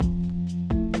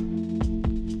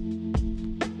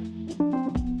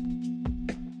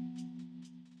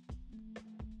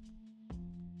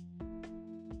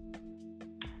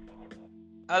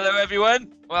Hello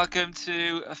everyone, welcome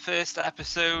to a first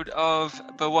episode of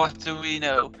But What Do We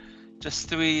Know? Just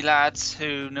three lads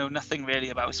who know nothing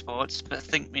really about sports but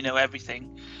think we know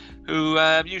everything, who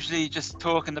usually just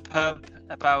talk in the pub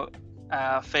about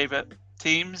our favourite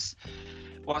teams,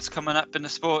 what's coming up in the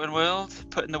sporting world,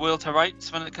 putting the world to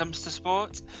rights when it comes to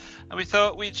sport, and we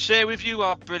thought we'd share with you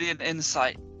our brilliant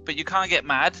insight. But you can't get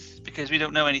mad because we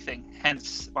don't know anything,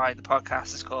 hence why the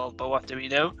podcast is called But What Do We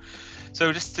Know?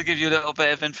 So just to give you a little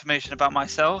bit of information about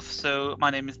myself. So my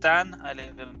name is Dan. I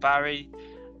live in Barry.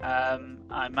 I'm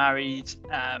married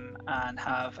and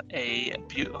have a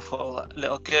beautiful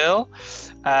little girl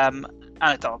and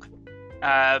a dog.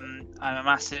 I'm a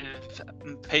massive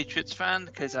Patriots fan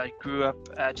because I grew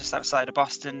up just outside of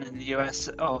Boston in the US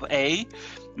of A.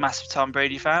 Massive Tom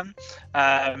Brady fan.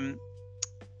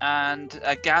 And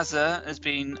Gaza has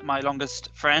been my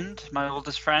longest friend, my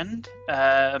oldest friend.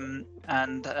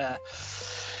 And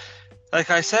like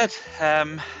I said,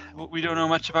 we don't know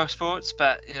much about sports,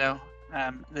 but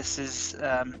this is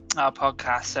our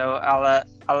podcast. So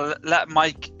I'll let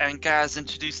Mike and Gaz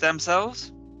introduce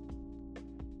themselves.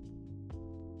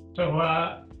 So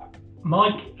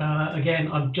Mike,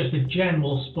 again, I'm just a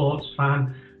general sports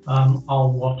fan.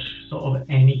 I'll watch sort of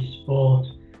any sport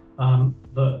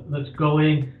that's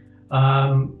going.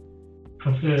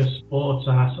 Prefer sports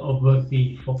are sort of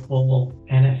rugby, football,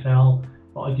 NFL,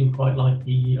 but I do quite like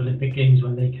the Olympic Games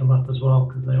when they come up as well,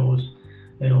 because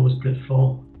they're always good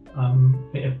for a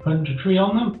bit of punditry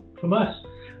on them from us.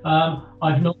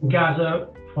 I've known Gaza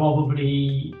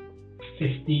probably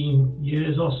 15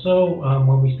 years or so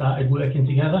when we started working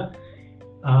together,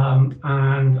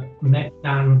 and met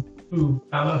Dan through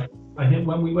I think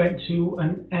when we went to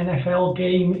an NFL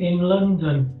game in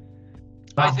London.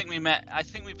 I think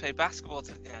we played basketball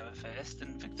together first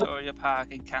in Victoria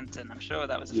Park in Canton. I'm sure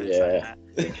that was the first time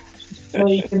we met.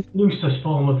 Played in the loosest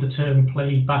form of the term,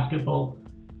 played basketball.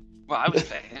 Well, I was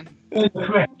playing.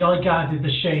 Correct, I guarded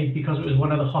the shade because it was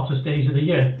one of the hottest days of the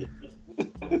year.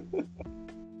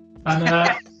 And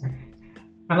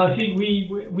I think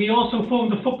we also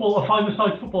formed a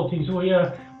five-a-side football team. So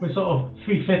we're sort of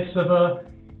 3/5 of a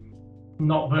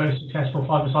not very successful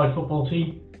five-a-side football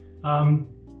team.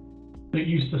 That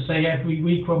used to say every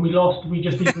week when we lost, we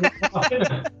just didn't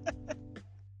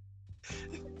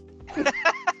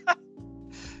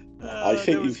I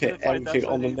think you've hit everything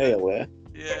on the nail there.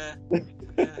 Yeah.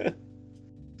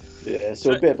 Yeah,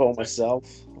 so a bit about myself.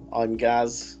 I'm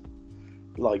Gaz,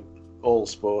 like all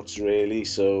sports really,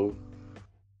 so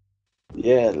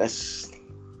yeah,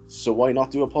 so why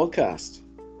not do a podcast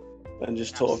and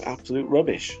just talk absolute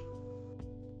rubbish?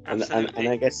 And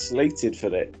I get slated for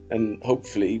it, and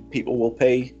hopefully people will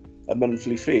pay a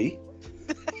monthly fee.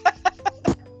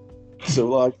 So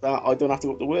like that, I don't have to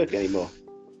go to work anymore.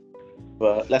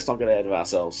 But let's not get ahead of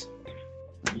ourselves.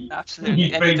 Absolutely.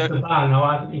 He's raised the bar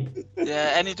now, hasn't he?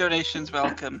 Yeah, any donations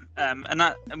welcome.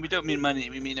 And we don't mean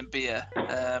money, we mean a beer.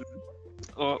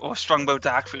 Or Strongbow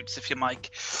Dark Fruits, if you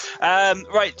like.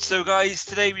 Right, so guys,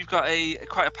 today we've got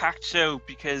quite a packed show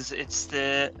because it's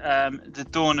the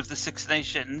dawn of the Six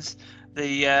Nations,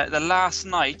 the last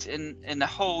night in the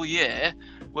whole year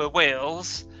where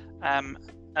Wales are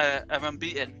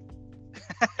unbeaten.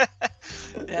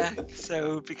 Yeah,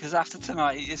 so because after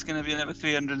tonight it's going to be another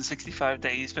 365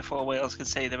 days before Wales can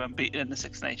say they're unbeaten in the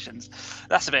Six Nations.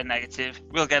 That's a bit negative.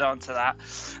 We'll get on to that.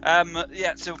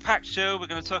 Yeah, so packed show. We're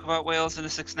going to talk about Wales and the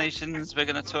Six Nations. We're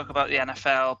going to talk about the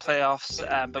NFL playoffs.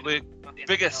 But we're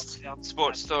biggest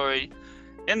sports story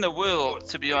in the world,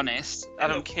 to be honest. I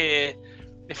don't care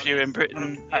if you're in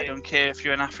Britain, I don't care if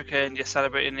you're in Africa and you're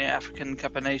celebrating the African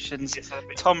Cup of Nations.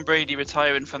 Tom Brady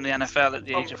retiring from the NFL at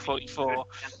the age of 44.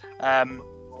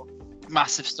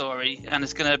 Massive story, and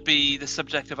it's going to be the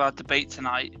subject of our debate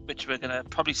tonight, which we're going to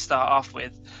probably start off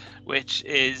with, which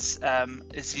is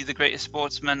he the greatest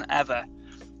sportsman ever,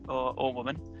 or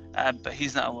woman? But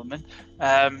he's not a woman.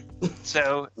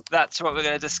 So that's what we're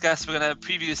going to discuss. We're going to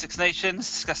preview the Six Nations,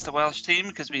 discuss the Welsh team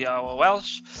because we are all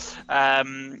Welsh.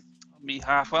 Me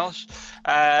half Welsh,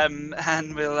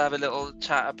 and we'll have a little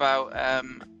chat about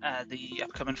the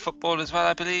upcoming football as well,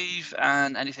 I believe,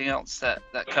 and anything else that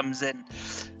comes in.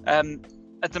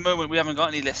 At the moment, we haven't got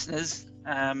any listeners.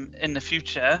 In the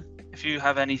future, if you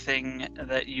have anything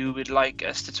that you would like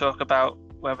us to talk about,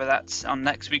 whether that's on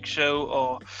next week's show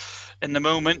or in the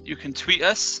moment, you can tweet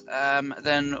us.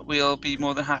 Then we'll be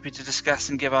more than happy to discuss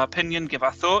and give our opinion, give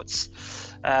our thoughts.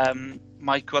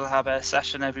 Mike will have a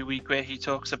session every week where he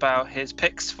talks about his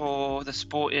picks for the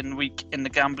sporting week in the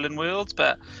gambling world.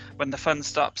 But when the fun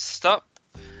stops, stop.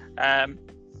 And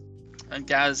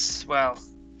Gaz, well,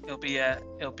 it'll be a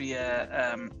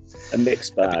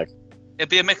mixed bag. it'll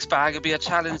be a mixed bag. It'll be a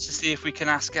challenge to see if we can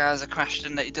ask Gaz a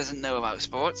question that he doesn't know about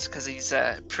sports, because he's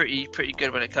pretty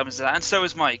good when it comes to that. And so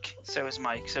is Mike. So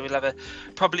we'll have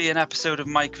probably an episode of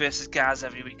Mike versus Gaz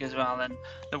every week as well, and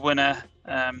the winner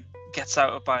gets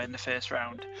out of bye in the first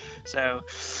round. So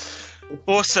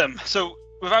awesome. So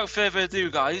without further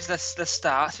ado, guys, let's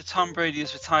start. So Tom Brady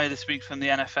has retired this week from the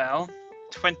NFL.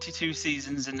 22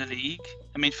 seasons in the league.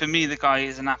 I mean, for me, the guy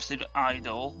is an absolute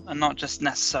idol, and not just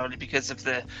necessarily because of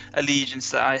the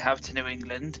allegiance that I have to New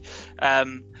England,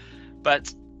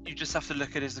 but you just have to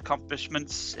look at his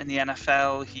accomplishments in the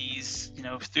NFL. He's,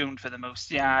 thrown for the most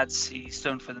yards, he's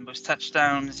thrown for the most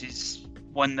touchdowns, he's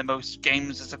won the most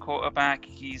games as a quarterback,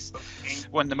 he's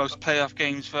won the most playoff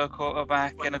games for a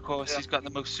quarterback, and of course, he's got the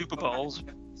most Super Bowls.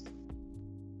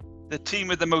 The team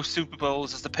with the most Super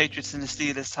Bowls is the Patriots and the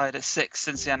Steelers, tied at 6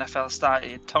 since the NFL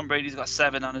started. Tom Brady's got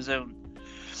 7 on his own.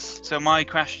 So my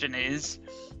question is,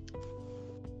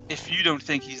 if you don't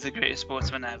think he's the greatest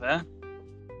sportsman ever,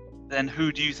 then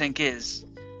who do you think is?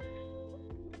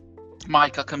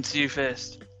 Mike, I'll come to you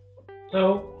first.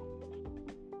 So,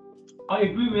 I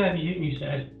agree with everything you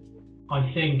said.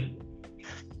 I think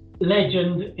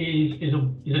legend is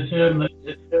a term that's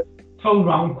thrown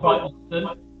around quite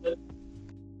often,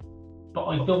 but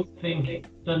I don't think it's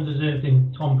undeserved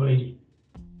in Tom Brady.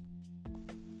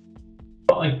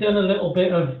 But I've done a little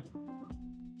bit of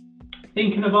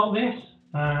thinking about this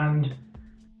and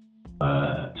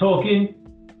talking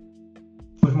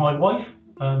with my wife,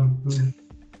 who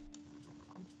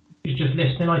is just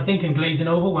listening, I think, and glazing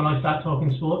over when I start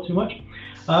talking sport too much.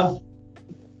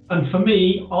 And for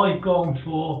me, I've gone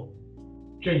for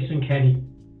Jason Kenny,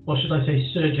 or should I say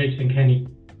Sir Jason Kenny.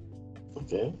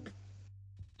 Okay.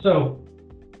 So,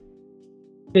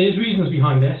 there's reasons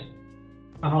behind this,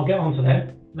 and I'll get onto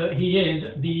them, that he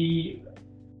is the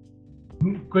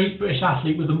great British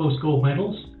athlete with the most gold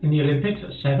medals in the Olympics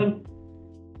at 7.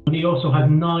 And he also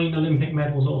had 9 Olympic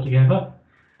medals altogether.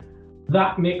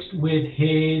 That mixed with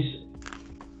his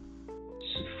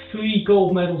 3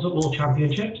 gold medals at World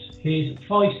Championships, his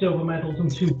 5 silver medals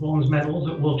and 2 bronze medals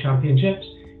at World Championships,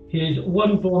 his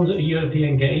 1 bronze at the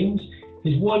European Games,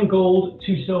 his 1 gold,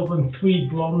 2 silver and 3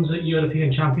 bronze at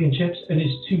European Championships, and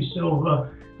his 2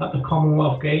 silver at the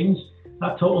Commonwealth Games.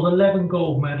 That totals 11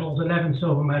 gold medals, 11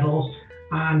 silver medals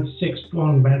and 6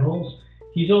 bronze medals.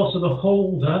 He's also the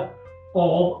holder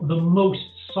of the most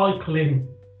cycling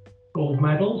gold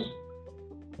medals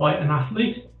by an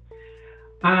athlete.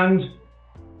 And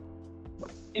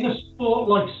in a sport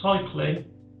like cycling,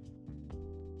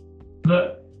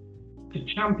 that the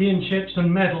championships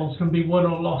and medals can be won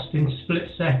or lost in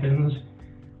split seconds,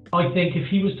 I think if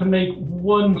he was to make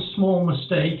one small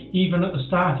mistake, even at the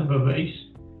start of a race,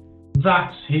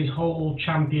 that's his whole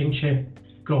championship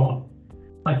gone.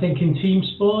 I think in team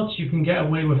sports, you can get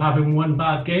away with having 1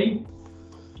 bad game.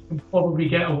 You can probably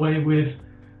get away with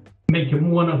making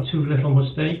 1 or 2 little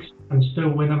mistakes and still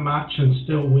win a match and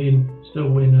still win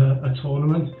a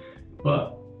tournament.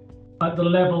 But at the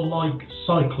level like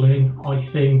cycling, I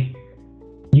think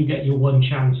you get your 1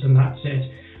 chance and that's it.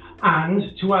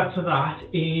 And to add to that,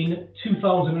 in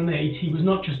 2008, he was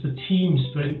not just the team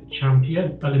sprint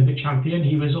champion, Olympic champion,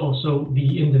 he was also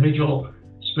the individual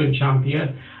sprint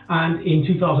champion. And in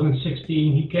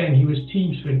 2016, again, he was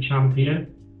team sprint champion,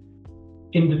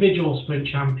 individual sprint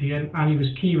champion, and he was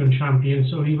keirin champion.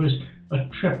 So he was a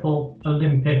triple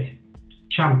Olympic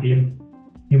champion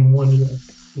in 1 year,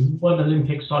 in 1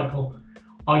 Olympic cycle.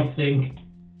 I think,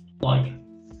 like,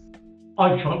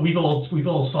 I've tried, we've all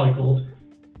cycled,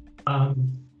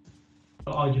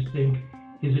 but I just think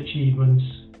his achievements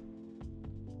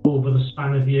over the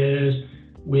span of years,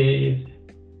 with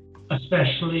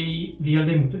especially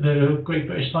the Great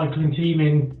British Cycling Team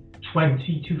in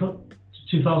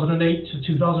 2008 to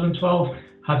 2012,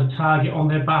 had a target on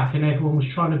their back and everyone was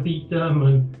trying to beat them,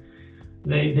 and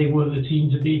they were the team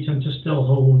to beat, and to still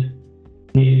hold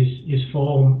his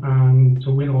form and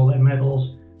to win all their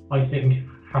medals, I think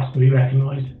has to be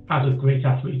recognised as a great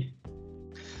athlete.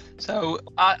 So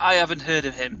I haven't heard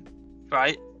of him,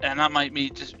 right? And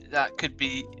that could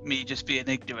be me just being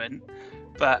ignorant,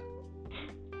 but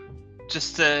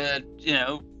just to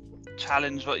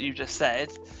challenge what you just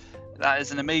said, that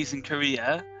is an amazing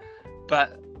career,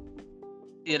 but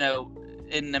in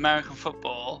American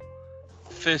football,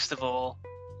 first of all,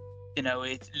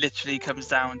 it literally comes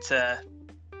down to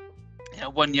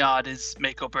 1 yard is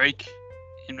make or break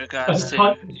in regards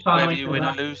to whether you win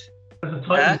or lose. As a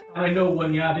Titan, I know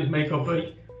 1 yard is make or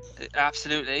break.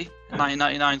 Absolutely,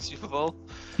 1999 Super Bowl.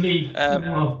 Please.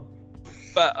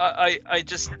 But I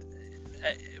just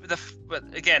but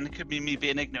again, it could be me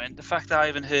being ignorant. The fact that I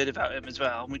haven't heard about him as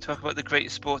well. When we talk about the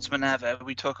greatest sportsman ever,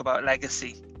 we talk about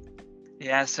legacy.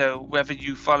 Yeah, so whether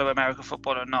you follow American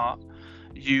football or not,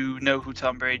 you know who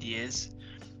Tom Brady is.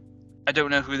 I don't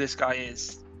know who this guy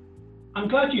is. I'm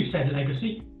glad you said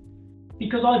legacy,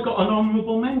 because I've got an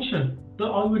honourable mention that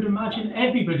I would imagine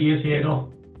everybody has heard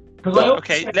of. Because I've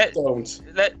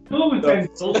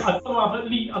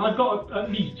got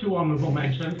at least two honourable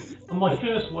mentions, and my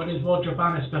first one is Roger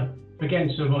Bannister, again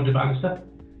Sir Roger Bannister.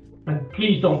 And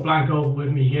please don't blank over with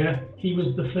me here. He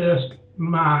was the first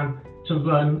man to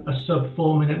run a sub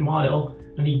 4-minute mile,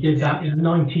 and he did that in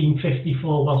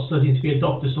 1954 while studying to be a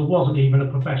doctor, so wasn't even a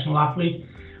professional athlete.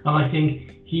 And I think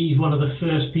he's one of the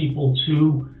first people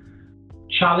to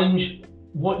challenge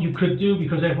what you could do,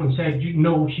 because everyone said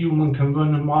no human can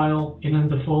run a mile in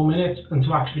under 4 minutes, and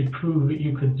to actually prove that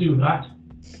you could do that.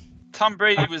 Tom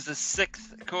Brady was the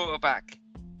 6th quarterback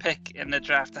pick in the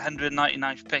draft,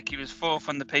 199th pick. He was 4th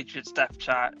on the Patriots depth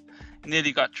chart.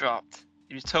 Nearly got dropped.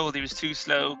 He was told he was too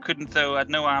slow, couldn't throw, had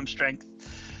no arm strength.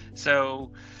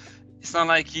 So it's not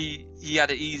like he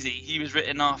had it easy. He was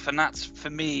written off, and that's for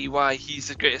me why he's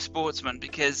the greatest sportsman,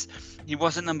 because he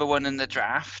wasn't number one in the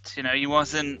draft. You know, he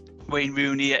wasn't Wayne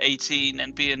Rooney at 18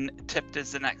 and being tipped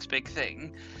as the next big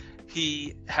thing.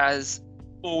 He has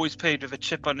always played with a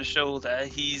chip on his shoulder.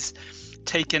 He's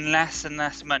taken less and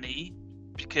less money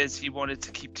because he wanted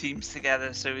to keep teams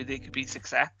together so they could be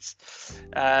success.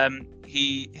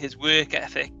 His work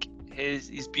ethic,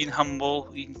 he's been humble.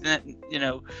 You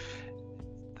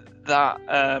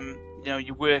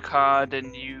work hard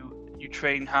and you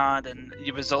train hard and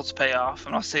your results pay off.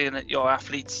 I'm not saying that your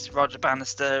athletes, Roger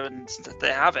Bannister, and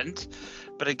they haven't,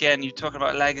 but again, you're talking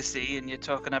about legacy, and you're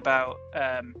talking about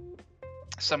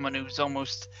someone who's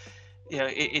almost,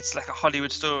 it's like a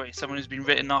Hollywood story. Someone who's been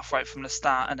written off right from the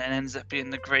start and then ends up being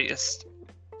the greatest.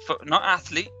 Not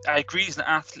athlete. I agree he's an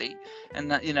athlete, and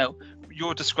that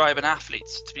you're describing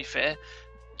athletes. To be fair,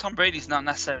 Tom Brady's not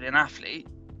necessarily an athlete.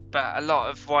 But a lot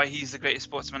of why he's the greatest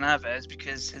sportsman ever is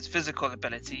because his physical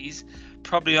abilities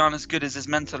probably aren't as good as his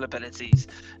mental abilities.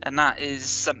 And that is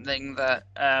something that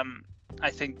I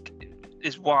think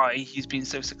is why he's been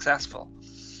so successful.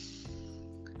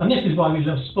 And this is why we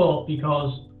love sport,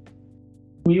 because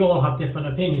we all have different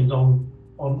opinions on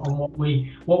what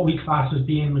we class as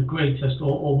being the greatest,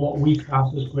 or what we class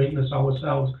as greatness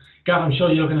ourselves. Gav, I'm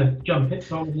sure you're going to jump it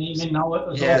throw the name in now.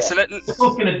 So we're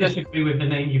both going to disagree with the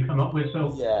name you come up with.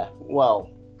 So yeah, well,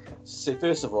 so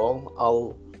first of all,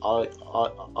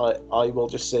 I will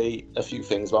just say a few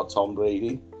things about Tom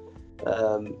Brady.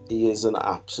 He is an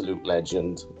absolute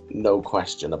legend, no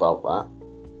question about that.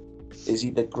 Is he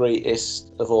the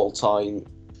greatest of all time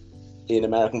in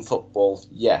American football?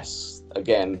 Yes.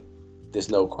 Again, there's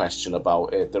no question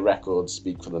about it. The records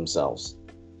speak for themselves.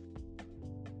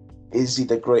 Is he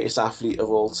the greatest athlete of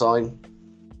all time?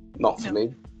 Not for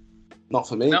me. Not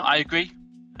for me. No, I agree.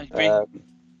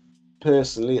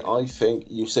 Personally, I think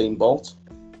Usain Bolt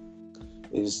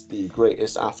is the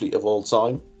greatest athlete of all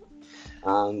time,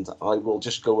 and I will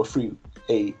just go through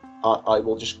a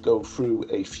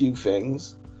few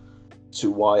things to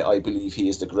why I believe he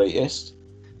is the greatest.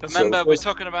 But remember, we're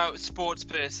talking about sports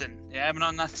person. Yeah, we're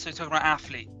not necessarily talking about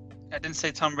athlete. I didn't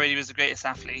say Tom Brady was the greatest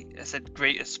athlete. I said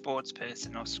greatest sports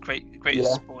person or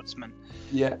greatest sportsman.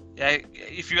 Yeah. Yeah.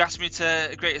 If you ask me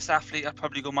to greatest athlete, I'd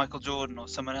probably go Michael Jordan or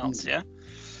someone else. Yeah.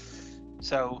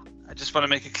 So I just want to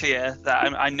make it clear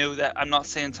that I know that I'm not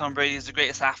saying Tom Brady is the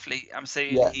greatest athlete. I'm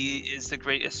saying he is the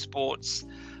greatest sports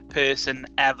person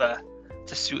ever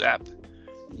to suit up.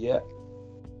 Yeah.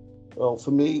 Well,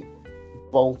 for me,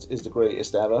 Bolt is the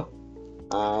greatest ever,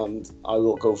 and I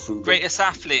will go through greatest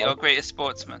athlete or greatest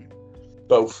sportsman.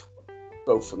 Both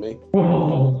for me.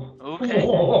 Oh, okay.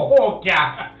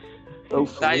 Yeah.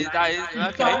 Both for me. That is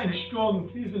okay. Starting strong,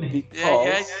 isn't he?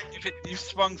 Yeah. You've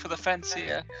swung for the fence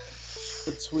here.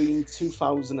 Between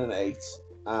 2008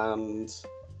 and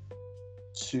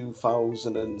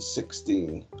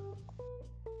 2016,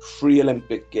 3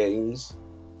 Olympic Games,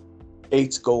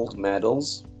 8 gold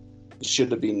medals. It should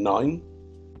have been 9.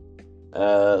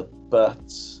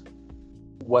 But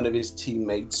one of his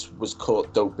teammates was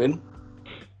caught doping.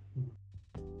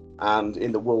 And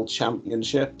in the World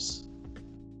Championships,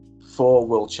 4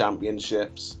 World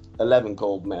Championships, 11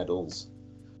 gold medals.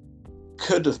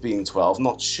 Could have been 12,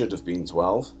 not should have been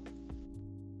 12.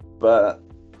 But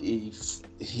he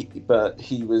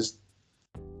was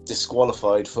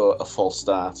disqualified for a false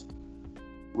start,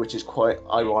 which is quite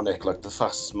ironic. Like, the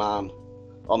fastest man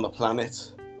on the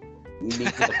planet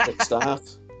needed a quick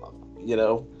start. But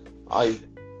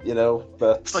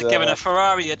it's like giving a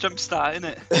Ferrari a jump start,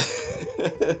 isn't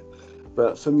it?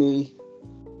 But for me,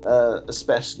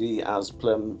 especially as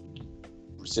Plum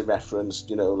referenced,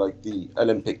 like the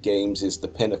Olympic Games is the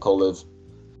pinnacle of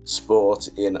sport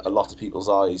in a lot of people's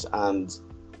eyes, and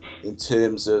in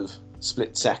terms of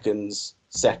split seconds,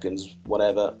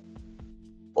 whatever,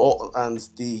 and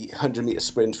the 100-meter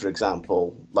sprint, for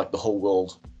example, like the whole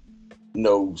world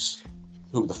knows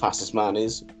who the fastest man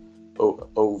is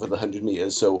over the 100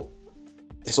 meters, so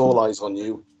it's all eyes on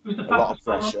you. Who's the fastest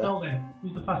man now, then?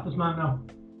 Who's the fastest man now?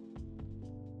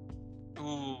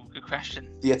 Ooh, good question.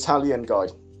 The Italian guy.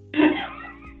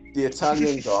 The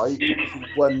Italian guy who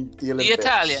won the Olympics. The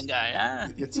Italian guy, yeah.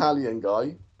 The Italian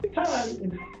guy.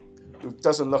 Who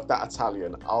doesn't look that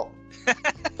Italian.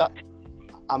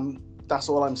 That's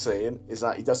all I'm saying, is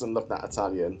that he doesn't look that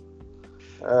Italian.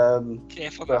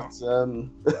 Careful now.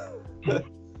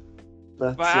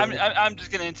 But I'm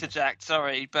just going to interject,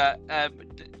 sorry, but let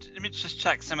me just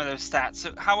check some of those stats.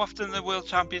 So how often are the World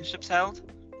Championships held?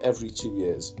 Every 2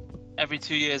 years. Every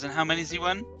 2 years, and how many has he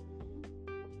won?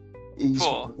 He's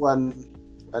 4. won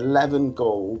 11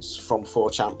 golds from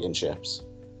 4 championships.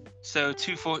 So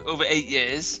over 8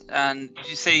 years, and did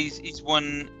you say he's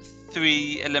won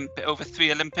over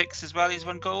 3 Olympics as well? He's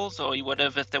won goals, or he would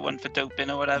have if they won for doping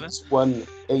or whatever. He's won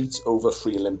 8 over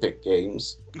 3 Olympic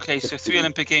games. Okay, so 3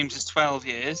 Olympic games is 12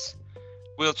 years.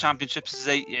 World Championships is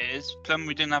 8 years. Plum,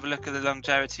 we didn't have a look at the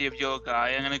longevity of your guy.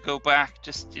 I'm going to go back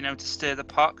just to stir the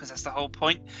pot, because that's the whole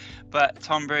point. But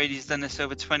Tom Brady's done this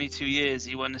over 22 years.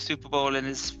 He won the Super Bowl in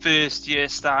his first year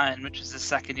starting, which was his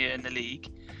second year in the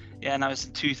league. Yeah, and that was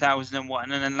in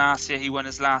 2001. And then last year he won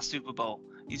his last Super Bowl.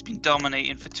 He's been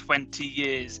dominating for 20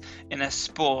 years in a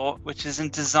sport which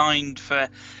isn't designed for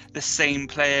the same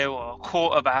player or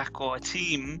quarterback or a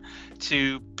team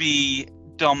to be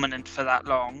dominant for that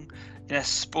long. In a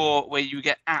sport where you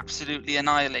get absolutely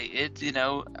annihilated,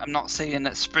 I'm not saying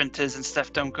that sprinters and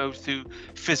stuff don't go through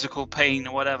physical pain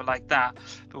or whatever like that,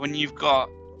 but when you've got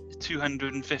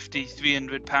 250,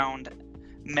 300 pound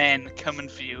men coming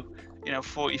for you,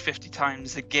 40, 50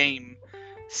 times a game,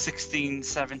 16,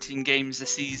 17 games a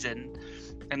season,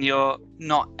 and you're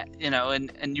not,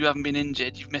 and you haven't been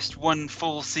injured, you've missed one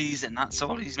full season. That's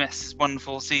all he's missed, is one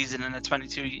full season in a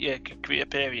 22-year career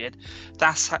period.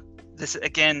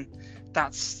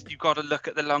 You've got to look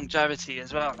at the longevity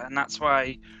as well, and that's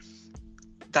why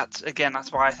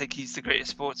I think he's the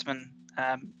greatest sportsman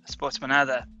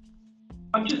ever.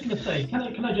 I'm just going to say,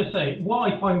 can I just say,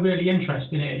 what I find really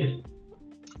interesting is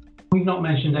we've not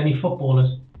mentioned any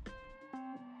footballers.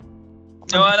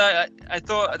 No, I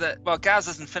thought that. Well, Gaz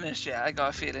hasn't finished yet. I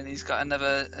got a feeling he's got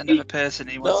another person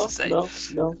he wants to say.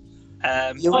 No.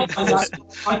 I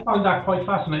find that quite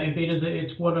fascinating, because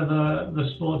it's one of the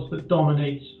sports that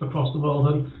dominates across the world,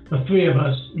 and the three of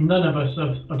us, none of us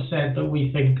have said that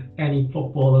we think any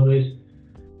footballer is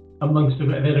amongst the.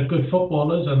 There are good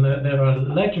footballers and there are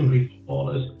legendary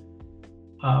footballers,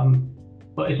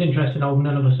 but it's interesting how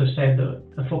none of us have said that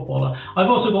a footballer. I've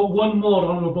also got one more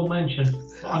honourable mention.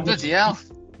 Bloody hell!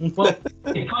 Well,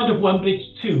 it's kind of one, but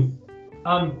it's 2.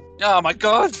 Oh my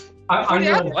God! I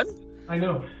know. Had one. I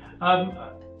know.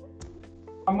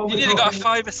 You nearly got a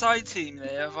 5-a-side team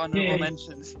there of honourable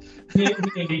mentions.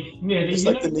 Nearly. It's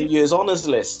like the New Year's honours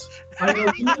list. I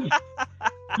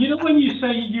know. When you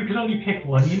say you can only pick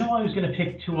one, I was going to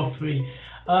pick 2 or 3.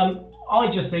 I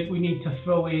just think we need to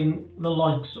throw in the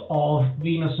likes of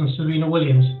Venus and Serena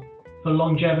Williams for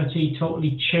longevity,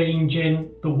 totally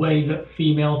changing the way that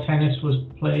female tennis was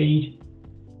played,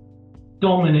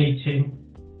 dominating,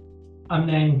 and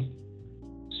then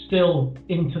still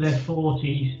into their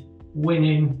 40s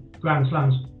winning Grand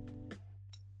Slams.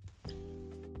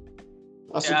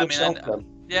 That's a good shout, then.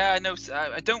 Yeah, I know.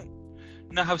 I don't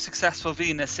know how successful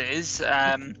Venus is.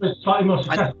 It's slightly more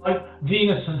successful.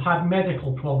 Venus has had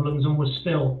medical problems and was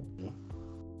still.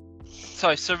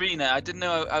 Sorry, Serena. I didn't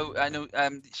know. I know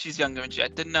she's younger, and I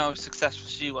didn't know how successful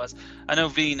she was. I know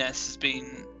Venus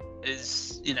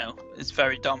is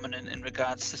very dominant in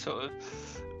regards to sort of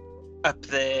up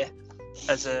there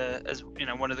as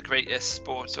one of the greatest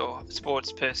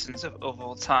sports persons of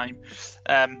all time.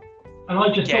 And I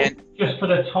just thought, just for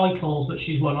the titles that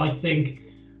she's won, I think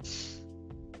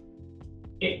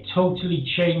it totally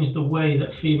changed the way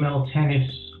that female tennis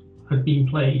had been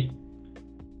played.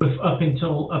 Up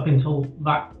until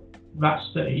that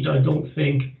stage, I don't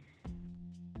think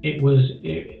it was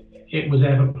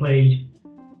ever played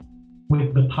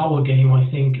with the power game. I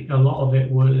think a lot of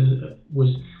it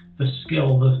was the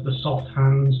skill, the soft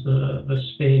hands, the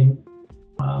spin,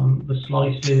 the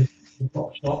slices, the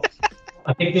drop shot.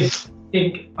 I think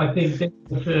they're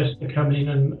the first to come in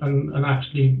and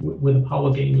actually with a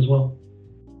power game as well.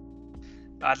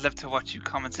 I'd love to watch you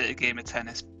commentate a game of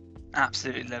tennis.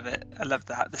 Absolutely love it. I love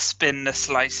that. The spin, the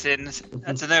slicing.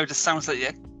 I don't know. It just sounds like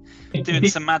you're doing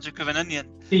some magic with an onion.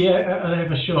 Yeah, I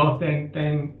have a short, then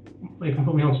they can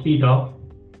put me on speed off.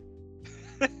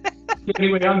 The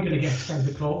only way I'm going to get sent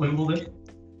to court Wimbledon.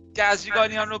 Gaz, you got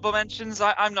any honourable mentions?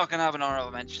 I'm not going to have an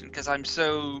honourable mention because I'm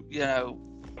so, you know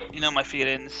my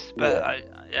feelings. But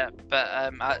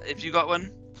if you got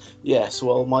one? Yes,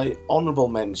 well, my honourable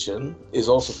mention is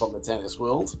also from the tennis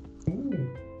world.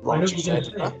 Ooh, Roger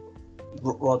Federer.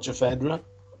 Roger Federer.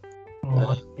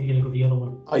 Oh, you're going to go the other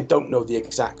one. I don't know the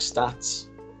exact stats,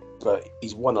 but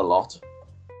he's won a lot.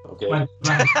 Okay.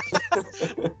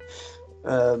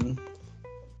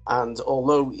 And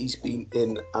although he's been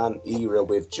in an era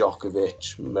with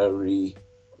Djokovic, Murray,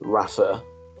 Rafa,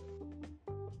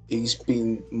 he's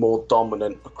been more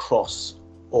dominant across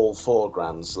all 4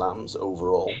 Grand Slams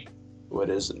overall,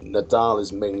 whereas Nadal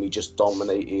is mainly just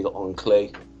dominated on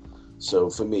clay. So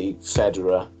for me,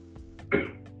 Federer,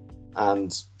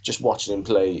 and just watching him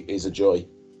play is a joy.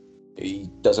 He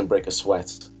doesn't break a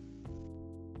sweat.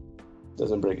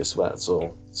 At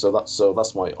all. So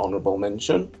that's my honourable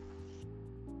mention.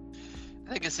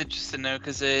 I think it's interesting though,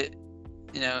 because I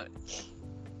don't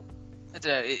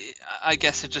know. I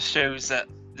guess it just shows that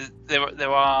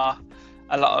there are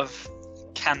a lot of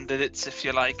candidates, if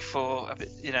you like, for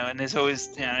and there's always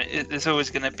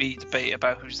going to be debate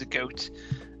about who's the GOAT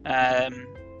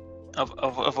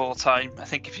of all time. I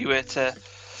think if you were to,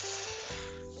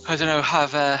 I don't know,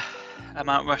 have a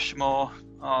Mount Rushmore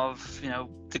of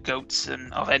the GOATs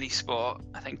and of any sport,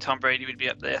 I think Tom Brady would be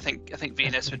up there. I think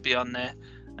Venus would be on there.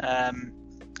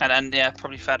 And then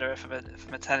probably Federer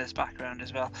from a tennis background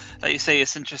as well. Like you say,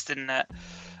 it's interesting that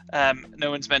no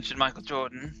one's mentioned Michael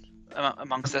Jordan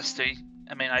amongst us three.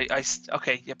 I mean,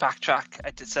 you backtrack.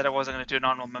 I said I wasn't going to do an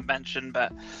honorable mention,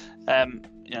 but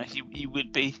he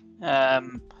would be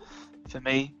for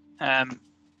me.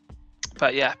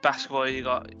 But yeah, basketball, you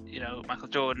got Michael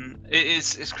Jordan.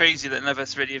 It's crazy that none of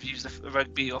us really have used a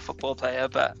rugby or football player,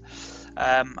 but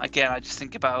again, I just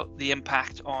think about the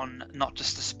impact on not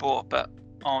just the sport, but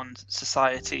on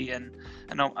society and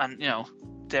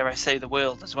dare I say, the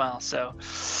world as well. So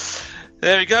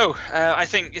there we go. I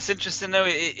think it's interesting though.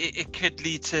 It could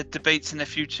lead to debates in the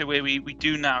future where we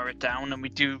do narrow it down and we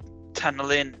do tunnel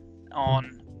in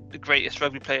on the greatest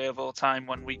rugby player of all time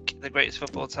one week, the greatest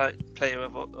football player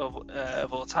of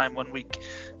all time one week.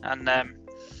 And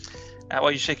what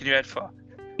are you shaking your head for?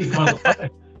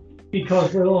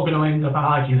 Because we're all going to end up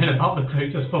arguing about the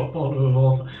greatest footballer of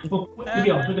all time. Well, to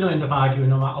be honest, we're going to end up arguing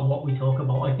no matter what we talk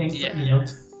about. I think,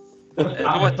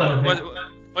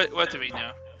 what do we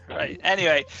know? Right.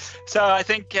 Anyway, so I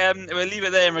think we'll leave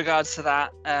it there in regards to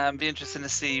that. Be interesting to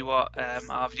see what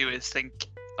our viewers think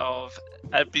of.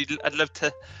 I'd love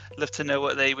to know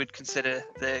what they would consider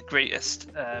the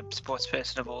greatest sports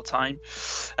person of all time.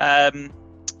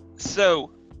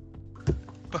 So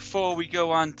before we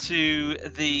go on to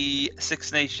the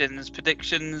Six Nations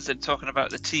predictions and talking about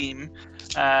the team,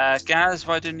 Gaz,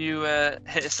 why don't you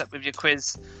hit us up with your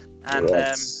quiz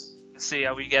and see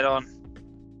how we get on.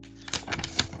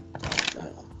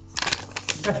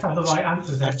 Let's have the right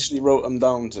answers. I actually wrote them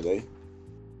down today.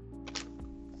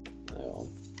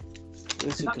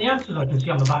 Is that the answers I can see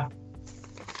on the back?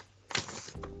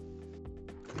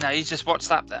 No, you just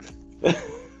WhatsApp them.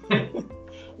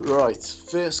 Right,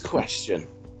 first question.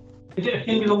 Is it a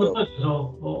single on the buzzers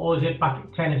or is it back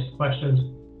at tennis questions?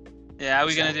 Yeah, how are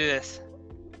we going to do this?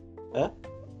 Huh?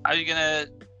 Are you going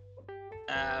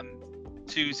to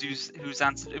choose who's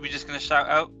answered? Are we just going to shout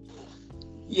out?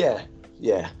 Yeah.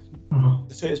 Mm-hmm.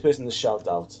 The first person to shout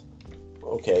out.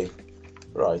 Okay,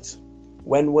 right.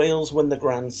 When Wales won the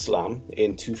Grand Slam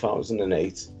in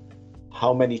 2008,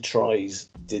 how many tries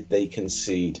did they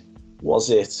concede? Was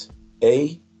it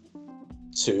A,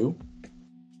 2,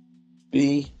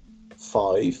 B,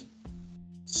 5,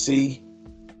 C,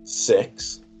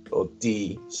 6, or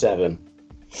D, 7?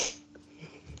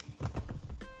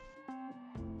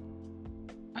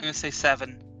 I'm going to say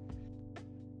 7.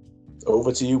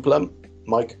 Over to you, Plum.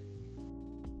 Mike?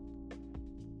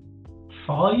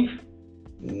 5?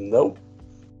 Nope.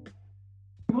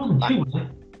 It wasn't 2, was it?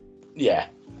 Yeah,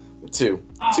 2.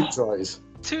 2 tries.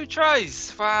 2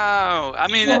 tries. Wow. I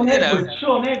mean,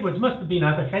 Sean Edwards must have been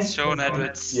our defence. Sean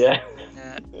Edwards. Yeah.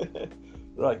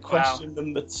 Right, question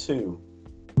number 2.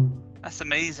 That's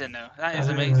amazing, though. That is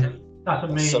amazing. That's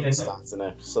amazing. Some stats in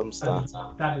it. Some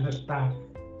stats. That is a stat.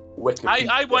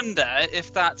 I wonder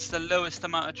if that's the lowest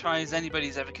amount of tries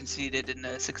anybody's ever conceded in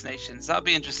the Six Nations. That'll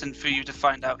be interesting for you to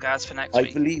find out, guys, for next week.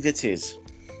 I believe it is.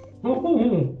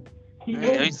 Ooh.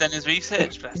 He's done his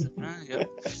research, bless him. There you go.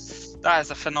 That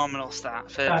is a phenomenal stat.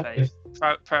 Fair play.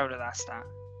 Proud of that stat.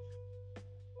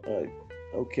 Right.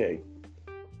 Okay.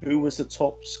 Who was the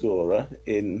top scorer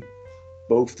in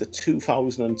both the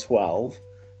 2012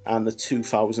 and the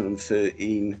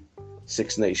 2013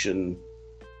 Six Nation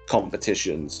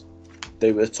competitions?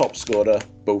 They were the top scorer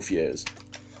both years.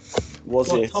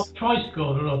 Was it top try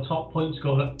scorer or top point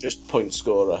scorer? Just point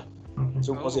scorer. Okay.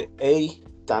 So was it A,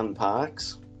 Dan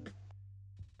Parks,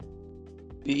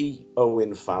 B,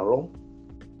 Owen Farrell,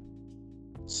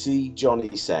 C,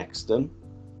 Johnny Sexton,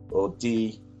 or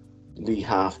D, Lee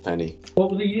Halfpenny?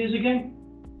 What were the years again?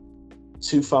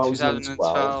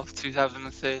 2012,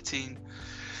 2013.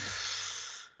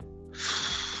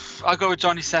 I'll go with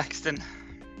Johnny Sexton.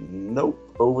 Nope.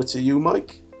 Over to you,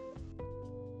 Mike.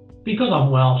 Because I'm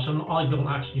Welsh and I don't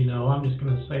actually know, I'm just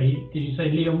going to say, did you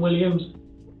say Liam Williams?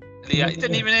 Lee, I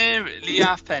didn't even hear it. Lee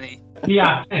Halfpenny.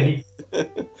 Yeah, Penny.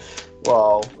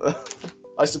 Well,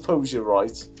 I suppose you're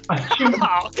right.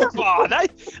 Oh, come on. I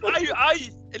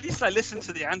at least I listened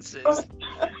to the answers.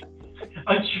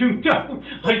 I tuned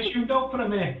out for a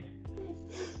minute.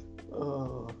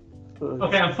 Oh,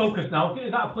 Okay, I'm focused now.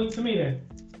 Is that a point to me then?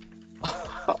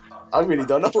 I really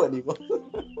don't know anymore.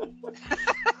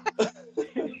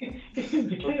 It's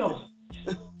into chaos.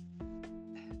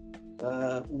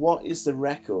 What is the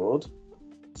record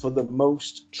for the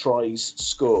most tries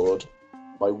scored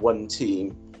by one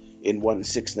team in one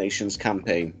Six Nations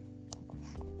campaign?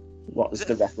 What is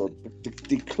the record?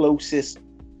 The closest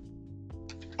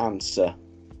answer.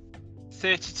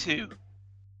 32.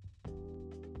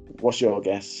 What's your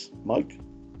guess, Mike?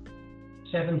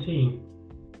 17.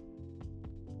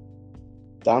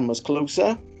 Dan was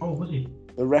closer. Oh, was he?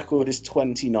 The record is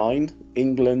 29.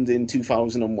 England in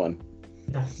 2001.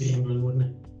 That's the England, wouldn't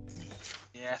it?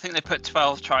 Yeah, I think they put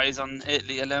 12 tries on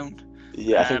Italy alone.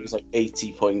 Yeah, I think it was like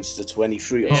 80 points to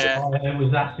 23 or Yeah. something. Oh, it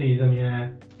was that season, yeah.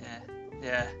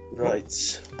 Yeah. Right.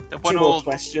 The Two one more all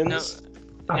questions. No,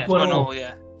 That's yeah, one one all. all,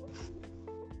 yeah.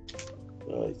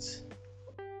 Right.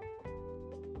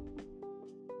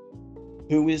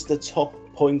 Who is the top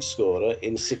point scorer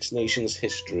in Six Nations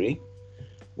history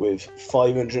with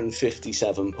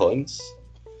 557 points?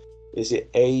 Is it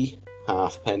A,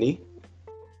 Halfpenny,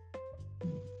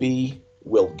 B,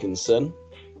 Wilkinson,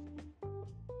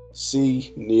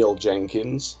 C, Neil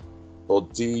Jenkins, or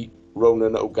D,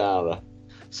 Ronan O'Gara?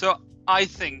 So I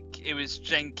think it was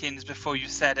Jenkins before you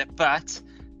said it, but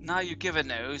now you've given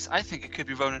those, I think it could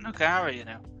be Ronan O'Gara, you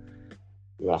know.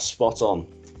 You are spot on.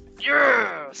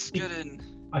 Yes! Good in.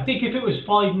 I think if it was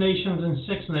 5 nations and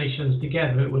 6 nations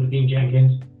together, it would have been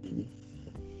Jenkins.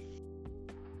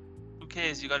 Who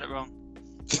cares? You got it wrong.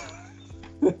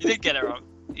 You did get it wrong.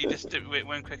 You just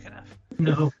weren't quick enough.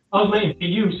 No. I was waiting for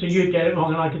you so you'd get it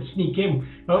wrong and I could sneak in.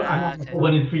 Oh, I'm okay.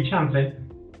 1 in 3 chance then.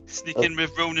 Sneak in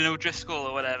with Ronan O'Driscoll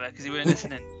or whatever, because you weren't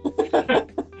listening.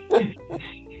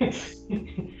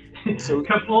 So,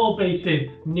 Cover all bases.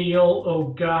 Neil,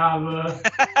 O'Gara,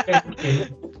 Jenkins.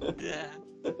 Yeah.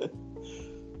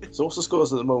 so what's the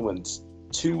scores at the moment?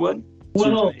 2-1?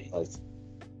 1-0. Right.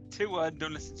 2-1,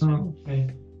 don't listen to me. Oh, okay.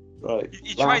 Right.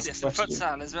 You tried Last this in question.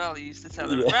 futsal as well. You used to tell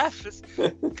the Yeah. ref.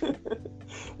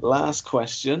 Last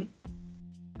question.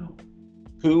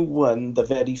 Who won the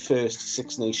very first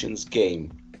Six Nations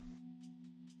game?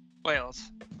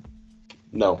 Wales.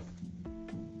 No.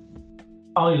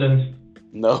 Ireland.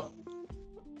 No.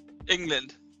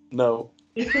 England. No.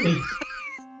 Italy.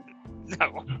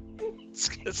 No.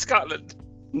 Scotland.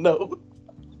 No.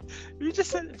 You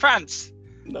just said France.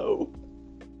 No.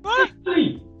 What?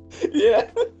 Italy. Yeah.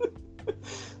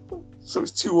 So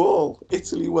it's 2-2.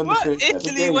 Italy won What? the first ever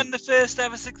Italy game. won the first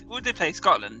ever six. Would they play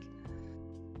Scotland?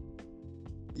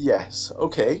 Yes.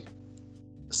 Okay.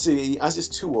 See, as it's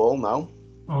 2-2 now,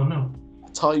 Oh no.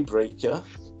 tiebreaker.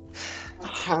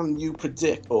 Can you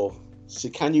predict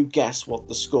can you guess what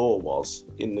the score was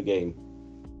in the game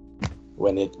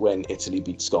when Italy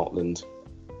beat Scotland?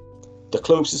 The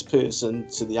closest person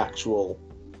to the actual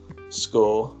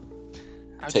score.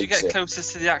 How do you Takes get it.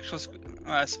 closest to the actual?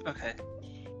 Okay.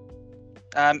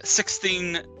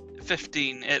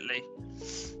 16-15 Italy.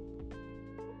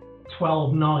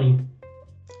 12-9.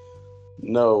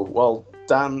 No, well,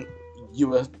 Dan, you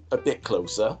were a bit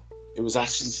closer. It was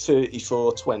actually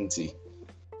 34-20.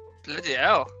 Bloody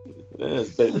hell. Yeah,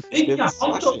 but Yeah, I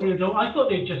thought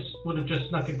they just would have just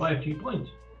snuck it by a few points.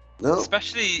 no,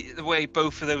 Especially the way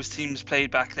both of those teams played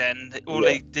back then. All Yeah.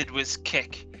 they did was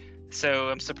kick. So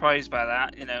I'm surprised by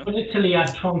that, you know. But Italy had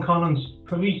Troncon and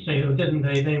Parise, though, didn't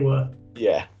they? They were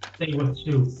yeah,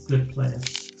 2 good players.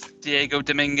 Diego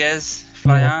Dominguez,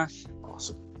 fly ass. that's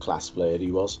a class player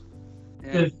he was.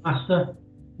 Yeah. Good master.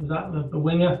 Was that the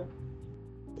winger?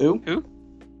 Who?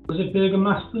 Was it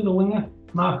Burgomaster, the winger?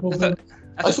 Marco.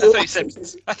 I thought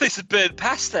you said bird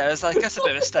pasta. I was like, that's a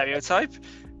bit of a stereotype.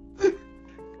 Do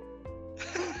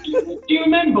you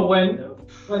remember when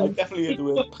I definitely heard the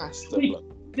word pasta.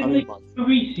 Didn't they put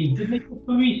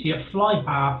Parisi at fly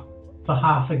half for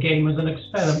half a game as an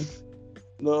experiment?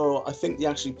 No, I think they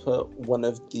actually put one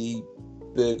of the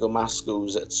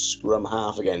Burgomascos at scrum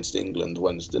half against England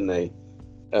once, didn't they?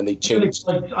 And they changed.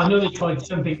 I know they tried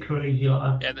something crazy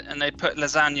like that. Yeah, and they put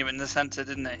lasagna in the centre,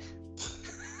 didn't they?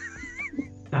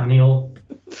 Daniel.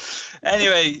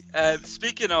 Anyway,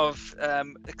 speaking of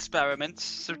experiments,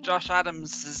 so Josh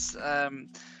Adams is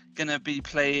going to be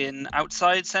playing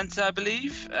outside centre, I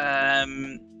believe.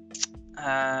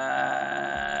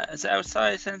 Is it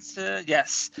outside centre?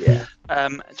 Yes. Yeah.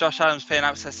 Josh Adams playing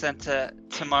outside centre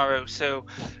tomorrow. So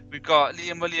we've got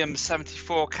Liam Williams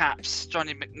 74 caps,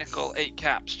 Johnny McNichol 8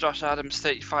 caps, Josh Adams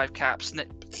 35 caps, Nick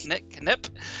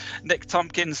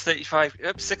Tompkins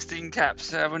 16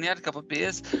 caps. I've only had a couple of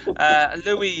beers.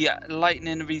 Louis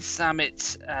Lightning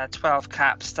Rees-Zammit 12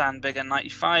 caps, Stan Bigger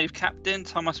 95 captain,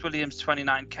 Thomas Williams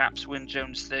 29 caps, Wyn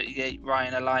Jones 38,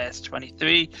 Ryan Elias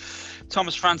 23,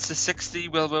 Thomas Francis 60,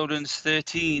 Will Rowlands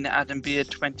 13, Adam Beard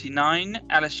 29,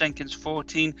 Ellis Jenkins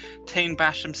 14, Tane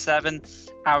Basham 7,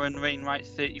 Aaron Wainwright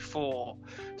 34.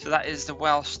 So that is the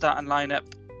Welsh starting lineup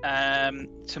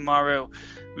tomorrow.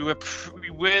 We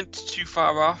weren't too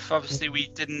far off. Obviously, we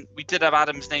did have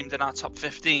Adams named in our top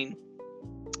 15,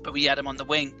 but we had him on the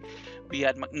wing. We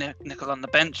had McNichol on the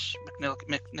bench.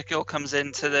 McNichol comes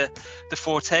into the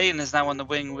forte and is now on the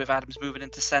wing with Adams moving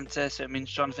into centre. So it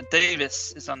means Jonathan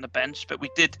Davis is on the bench. But we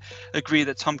did agree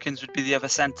that Tompkins would be the other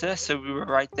centre, so we were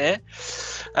right there.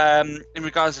 In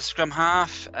regards to scrum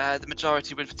half, the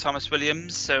majority went for Thomas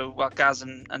Williams. So while Gaz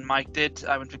and Mike did,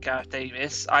 I went for Gareth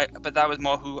Davis. But that was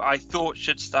more who I thought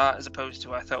should start as opposed to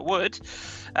who I thought would.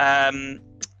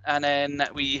 And then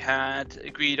we had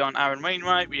agreed on Aaron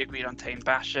Wainwright, we agreed on Tane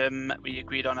Basham, we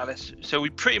agreed on Ellis. So we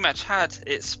pretty much had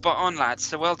it spot on, lads.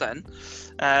 So well done.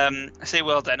 I say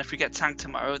well done. If we get tanked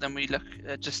tomorrow, then we look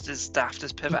just as daft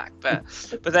as Pivac.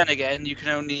 But then again, you can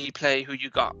only play who you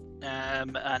got.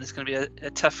 And it's going to be a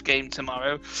tough game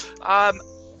tomorrow.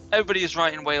 Everybody is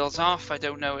writing Wales off. I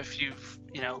don't know if you've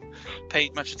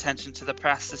paid much attention to the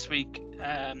press this week.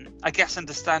 I guess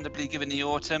understandably given the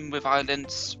autumn with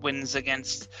Ireland's wins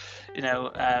against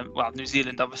New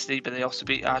Zealand obviously, but they also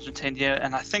beat Argentina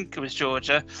and I think it was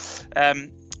Georgia,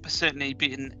 but certainly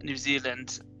beating New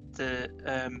Zealand, the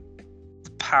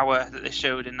power that they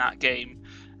showed in that game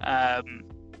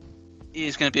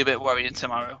is going to be a bit worrying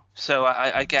tomorrow. So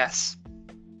I guess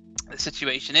the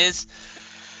situation is,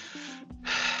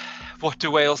 what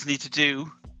do Wales need to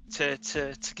do to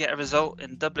get a result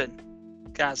in Dublin?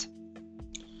 Gaz?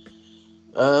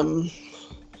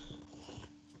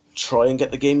 Try and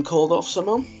get the game called off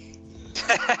somehow.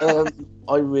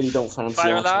 I really don't fancy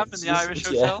fire our alarm chances. in the Irish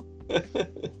hotel.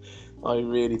 I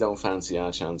really don't fancy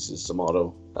our chances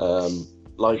tomorrow.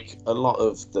 Like a lot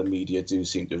of the media do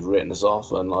seem to have written us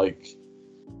off, and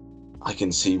I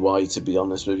can see why, to be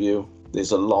honest with you.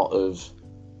 There's a lot of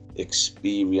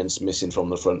experience missing from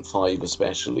the front five,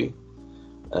 especially.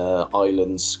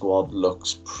 Ireland's squad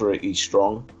looks pretty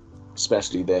strong,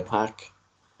 especially their pack.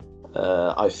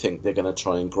 I think they're going to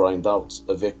try and grind out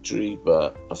a victory,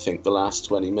 but I think the last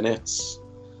 20 minutes,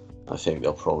 I think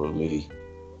they'll probably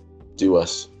do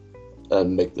us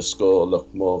and make the score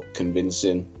look more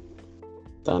convincing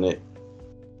than it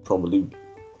probably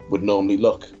would normally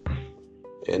look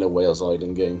in a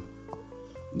Wales-Ireland game.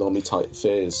 Normally tight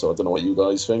affairs, so I don't know what you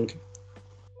guys think.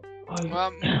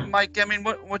 Well, Mike, I mean,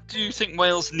 what do you think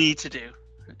Wales need to do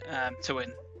to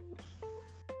win?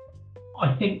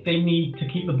 I think they need to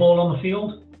keep the ball on the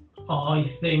field.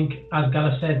 I think, as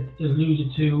Gala said,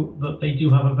 alluded to, that they do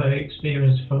have a very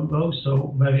experienced front row,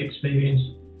 so very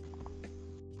experienced.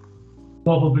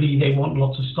 Probably they want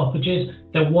lots of stoppages.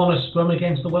 They'll want a scrum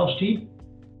against the Welsh team,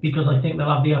 because I think they'll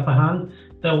have the upper hand.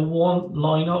 They'll want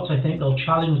lineouts. I think they'll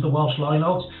challenge the Welsh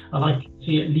lineouts, and I can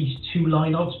see at least 2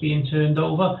 lineouts being turned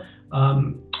over.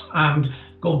 And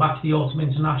going back to the autumn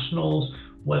internationals,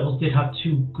 Wales did have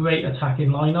 2 great attacking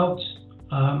lineouts,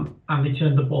 and they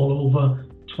turned the ball over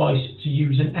twice, to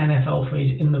use an NFL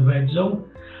phrase, in the red zone.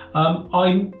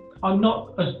 I'm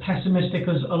not as pessimistic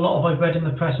as a lot of I've read in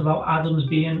the press about Adams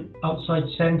being outside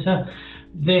centre.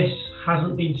 This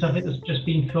hasn't been something that's just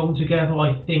been thrown together.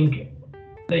 I think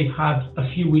they've had a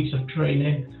few weeks of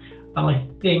training, and I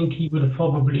think he would have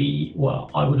probably,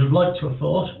 I would have liked to have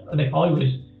thought, and if I was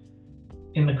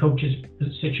in the coach's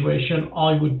situation,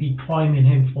 I would be priming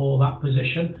him for that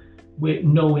position, with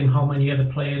knowing how many other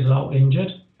players are out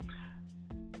injured.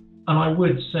 And I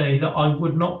would say that I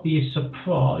would not be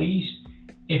surprised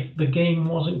if the game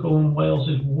wasn't going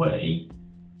Wales's way,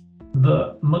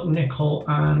 that McNichol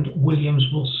and Williams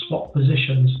will swap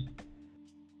positions,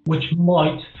 which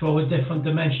might throw a different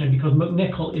dimension, because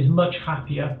McNichol is much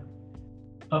happier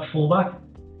at fullback,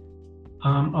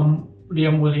 and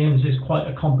Liam Williams is quite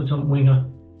a competent winger.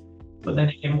 But then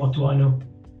again, what do I know?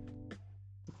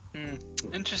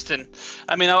 Interesting.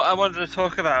 I mean, I wanted to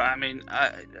talk about,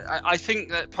 I think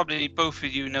that probably both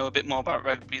of you know a bit more about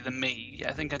rugby than me.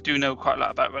 I think I do know quite a lot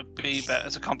about rugby, but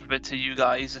as a compliment to you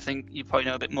guys, I think you probably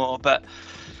know a bit more. But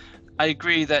I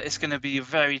agree that it's going to be a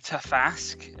very tough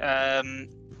ask.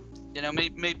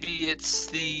 Maybe it's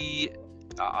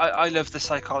I love the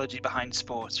psychology behind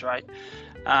sports, right?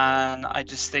 And I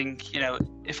just think,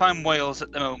 if I'm Wales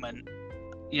at the moment,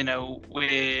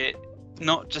 we're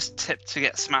not just tipped to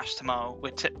get smashed tomorrow. We're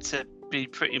tipped to be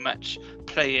pretty much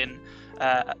playing,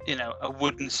 a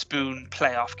wooden spoon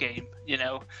playoff game.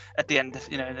 At the end of,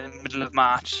 in the middle of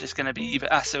March, it's going to be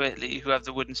either us or Italy who have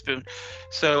the wooden spoon.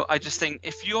 So I just think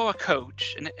if you're a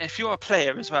coach and if you're a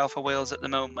player as well for Wales at the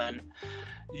moment,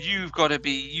 you've got to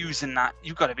be using that.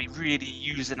 You've got to be really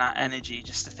using that energy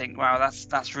just to think, wow,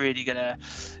 that's really going to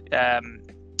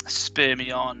spur me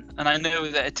on. And I know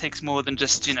that it takes more than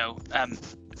just,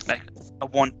 like a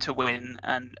want to win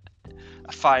and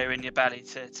a fire in your belly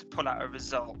to pull out a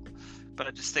result. But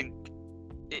I just think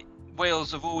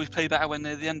Wales have always played better when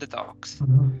they're the underdogs,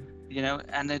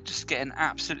 and they're just getting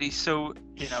absolutely so,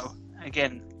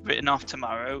 again, written off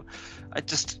tomorrow. I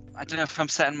don't know if I'm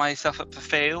setting myself up for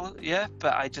failure,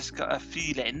 but I just got a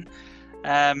feeling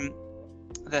that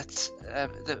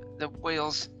the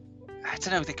Wales, I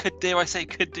don't know, they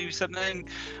could do something,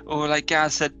 or like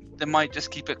Gaz said, they might just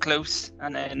keep it close,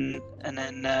 and then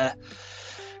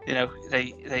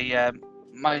they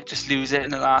might just lose it in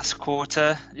the last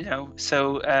quarter,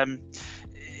 So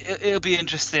it'll be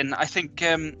interesting. I think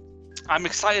I'm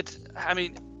excited. I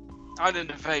mean, Ireland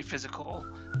are very physical.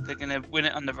 They're going to win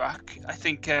it on the ruck. I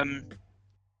think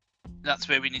that's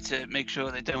where we need to make sure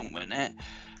they don't win it.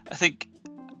 I think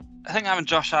having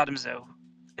Josh Adams though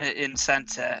in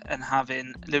centre and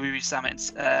having Louis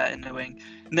Rees-Zammit in the wing,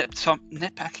 Nick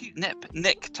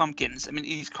Tompkins. I mean,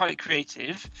 he's quite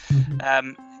creative.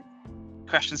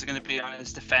 Questions are going to be on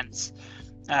his defence.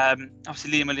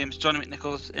 Obviously, Liam Williams, Johnny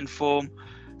McNichol's in form.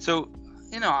 So,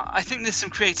 I think there's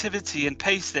some creativity and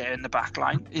pace there in the back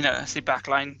line. I say back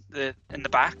line in the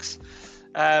backs.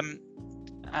 And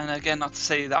again, not to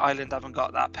say that Ireland haven't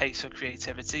got that pace or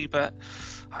creativity, but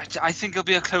I think it'll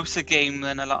be a closer game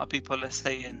than a lot of people are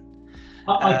saying.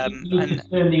 I think you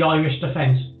concern the Irish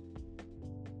defence.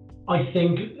 I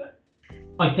think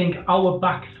our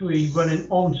back three running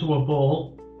onto a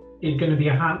ball is going to be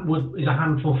a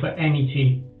handful for any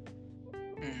team.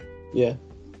 Yeah.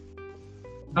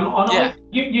 And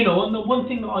and the one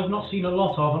thing that I've not seen a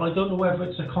lot of, and I don't know whether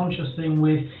it's a conscious thing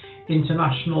with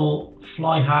international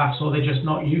fly halves or they're just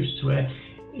not used to it,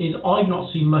 is I've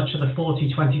not seen much of the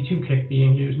 40-22 kick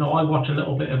being used. Now, I watch a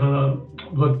little bit of a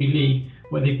rugby league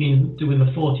where they've been doing the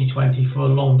 40-20 for a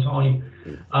long time,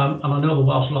 and I know the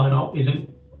Welsh line-up isn't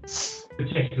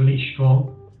particularly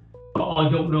strong, but I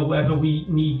don't know whether we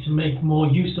need to make more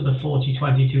use of the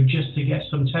 40-22 just to get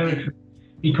some territory.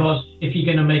 Because if you're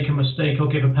going to make a mistake or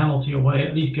give a penalty away,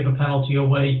 at least give a penalty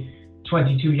away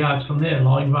 22 yards from their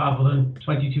line rather than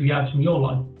 22 yards from your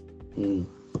line.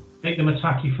 Make them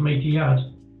attack you from 80 yards.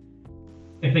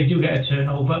 If they do get a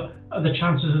turnover, the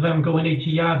chances of them going 80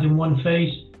 yards in one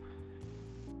phase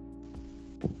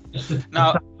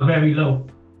are very low.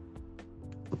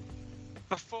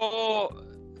 Before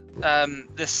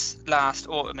this last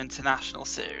autumn international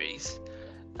series,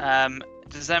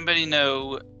 does anybody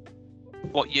know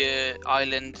what year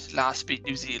Ireland last beat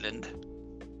New Zealand?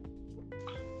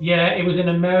 Yeah, it was in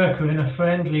America in a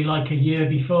friendly like a year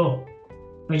before.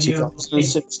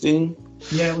 2016?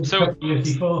 Yeah, it was a couple of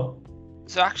years before.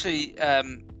 So actually,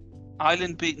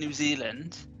 Ireland beat New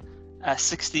Zealand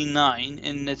 16-9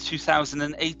 in the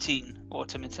 2018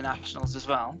 autumn internationals as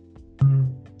well.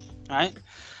 Right?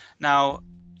 Now,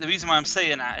 the reason why I'm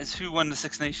saying that is who won the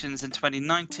Six Nations in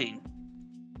 2019?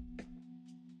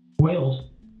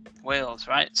 Wales,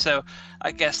 right? So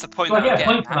I guess the point that I'm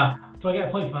getting at... Do I get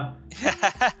a point for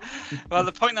that? Well,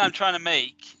 the point that I'm trying to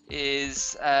make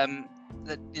is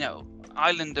that,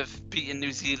 Ireland have beaten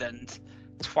New Zealand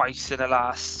twice in the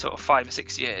last sort of 5 or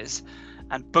 6 years,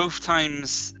 and both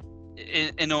times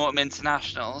in autumn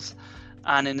internationals,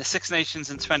 and in the Six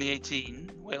Nations in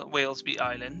 2018, Wales beat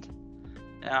Ireland.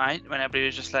 All right, when everybody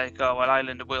was just like, oh, well,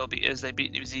 Ireland are world beaters, they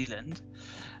beat New Zealand.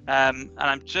 And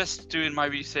I'm just doing my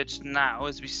research now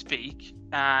as we speak,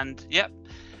 and yep,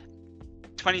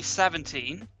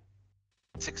 2017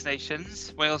 Six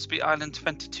Nations, Wales beat Ireland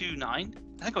 22-9. I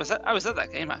think I was at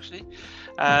that game actually.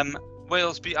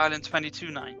 Wales beat Ireland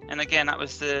 22-9, and again that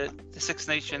was the Six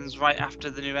Nations right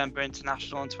after the November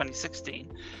International in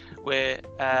 2016, where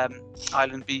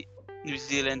Ireland beat New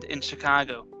Zealand in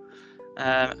Chicago,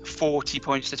 40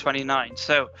 points to 29.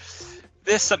 So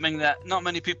there's something that not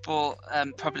many people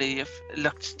probably have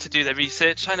looked to do their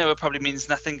research. I know it probably means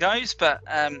nothing, guys, but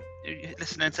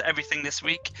listening to everything this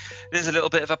week, there's a little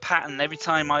bit of a pattern. Every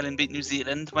time Ireland beat New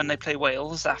Zealand, when they play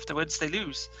Wales afterwards, they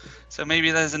lose. So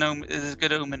maybe there's a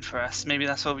good omen for us. Maybe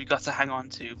that's what we've got to hang on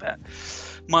to. But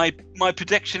my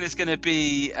prediction is going to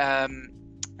be, and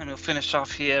we'll finish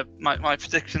off here. My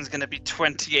prediction is going to be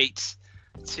 28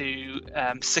 to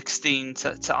 16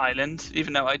 to Ireland,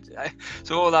 even though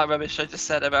so all that rubbish I just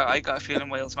said about I got a feeling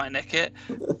Wales might nick it,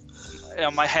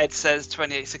 my head says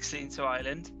 28-16 to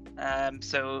Ireland.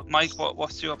 So Mike,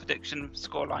 what's your prediction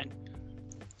scoreline?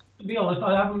 To be honest,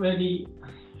 I haven't really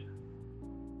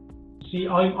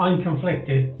I'm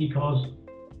conflicted because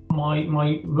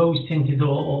my rose tinted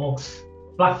or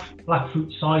black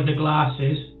fruit cider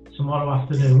glasses tomorrow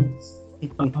afternoon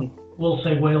will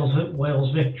say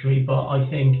Wales victory, but I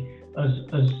think as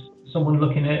someone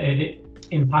looking at it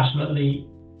impassionately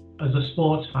as a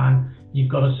sports fan, you've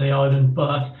got to say Ireland.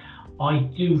 But I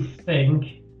do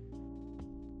think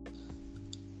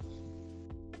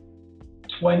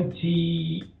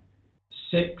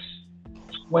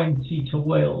 26-20 to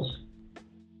Wales.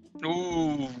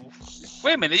 Ooh.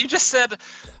 Wait a minute, you just said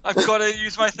I've got to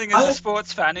use my thing as a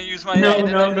sports fan and use my head.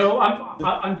 No.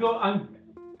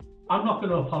 I'm not going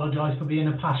to apologise for being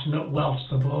a passionate Welsh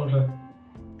supporter.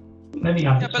 Let me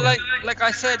have but like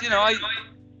I said,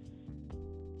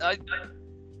 I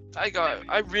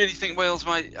really think Wales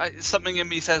might. Something in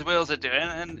me says Wales are doing,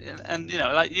 and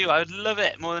like you, I would love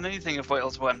it more than anything if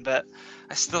Wales won, but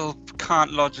I still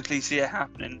can't logically see it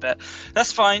happening. But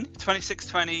that's fine.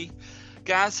 26-20,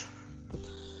 Gaz.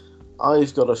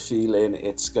 I've got a feeling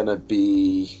it's going to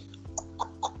be.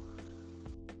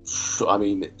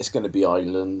 It's going to be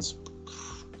Ireland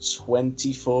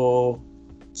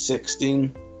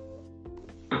 24-16.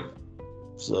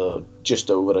 So just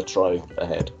over a try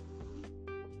ahead.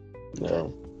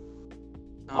 No.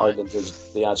 Ireland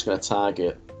they are just going to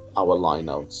target our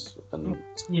lineouts and.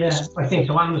 Yeah, I think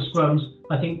so. And the scrums.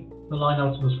 I think the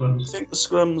lineouts and the scrums. I think the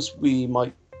scrums we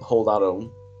might hold our own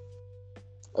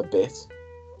a bit,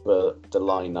 but the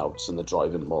lineouts and the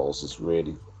driving balls is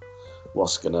really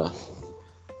what's going to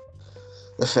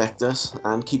affect us,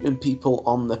 and keeping people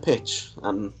on the pitch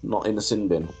and not in the sin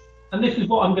bin. And this is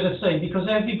what I'm going to say, because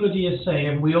everybody is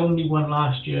saying we only won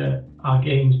last year our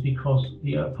games because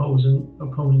the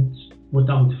opponents were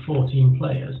down to 14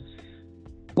 players.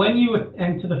 When you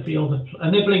enter the field,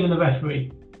 and they're blaming the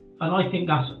referee, and I think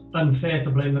that's unfair to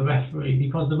blame the referee,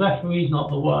 because the referee's not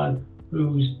the one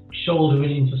who's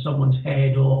shouldering into someone's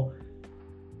head or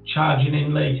charging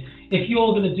in late. If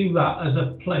you're going to do that as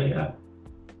a player,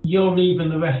 you're leaving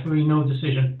the referee no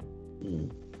decision.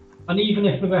 And even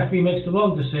if the referee makes the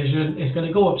wrong decision, it's going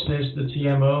to go upstairs to the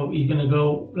TMO. He's going to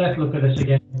go, let's look at this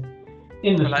again.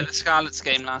 Like the Scarlets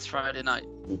game last Friday night.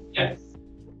 Yeah.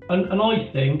 And I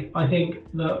think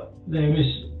that there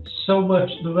is so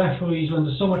much, the referees are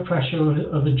under so much pressure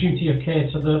of a duty of care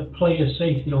to the players'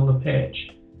 safety on the pitch,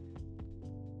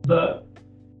 that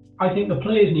I think the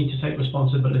players need to take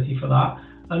responsibility for that.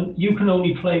 And you can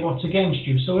only play what's against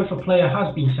you. So if a player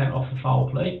has been sent off for foul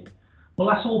play, well,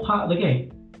 that's all part of the game.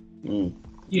 You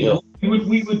know,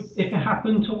 we would, if it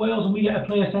happened to Wales and we get a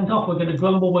player sent off, we're going to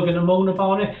grumble, we're going to moan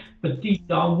about it. But deep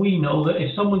down, we know that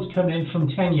if someone's come in from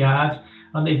 10 yards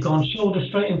and they've gone shoulder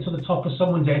straight into the top of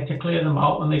someone's head to clear them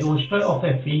out, and they're going straight off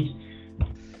their feet,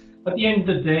 at the end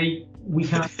of the day, we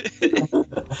can't.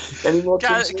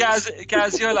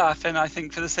 Gaz, you're laughing, I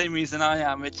think, for the same reason I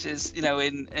am, which is,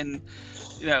 in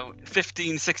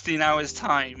 15, 16 hours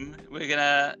time, we're going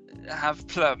to have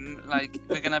Plum,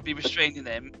 we're going to be restraining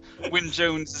him. Wyn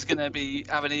Jones is going to be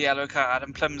having a yellow card,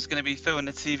 and Plum's going to be throwing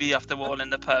the TV off the wall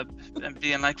in the pub and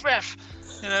being like, ref,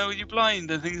 you blind,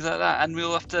 and things like that. And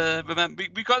we'll have to remember,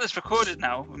 we got this recorded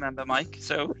now, remember, Mike?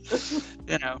 So,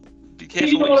 be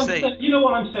careful what you say. You know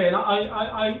what I'm saying?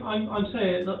 I'm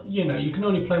saying that, you can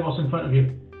only play what's in front of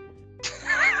you.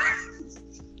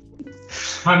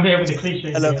 I'm there with the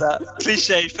cliches. I love that.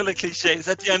 Cliche, full of cliches.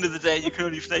 At the end of the day, you can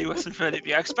only play what's in front of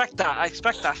you. I expect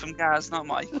that from Gaz, not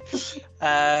Mike.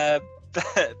 But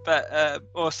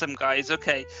awesome, guys.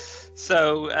 Okay,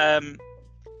 so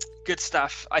good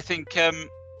stuff. I think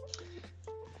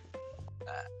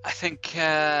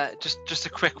just a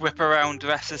quick whip around the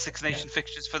rest of the Six Nation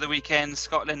fixtures for the weekend.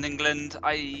 Scotland, England.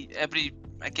 Everybody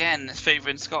again,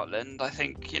 favouring Scotland. I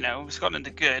think, Scotland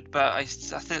are good, but I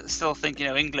still think,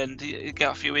 England, you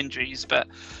get a few injuries, but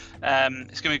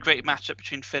it's going to be a great matchup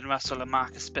between Finn Russell and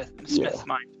Marcus Smith,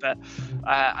 but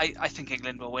I think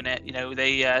England will win it.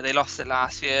 They lost it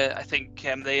last year. I think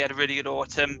they had a really good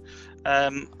autumn.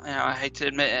 I hate to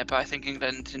admit it, but I think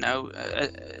England,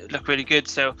 look really good.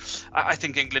 So I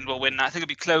think England will win. I think it'll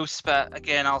be close, but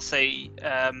again, I'll say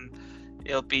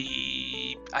it'll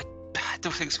be. I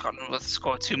don't think Scotland will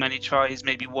score too many tries.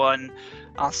 Maybe one.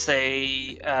 I'll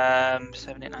say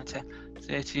 7, 8, 9, 10,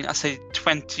 13. I'll say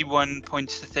 21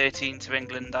 points to 13 to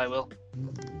England. I will.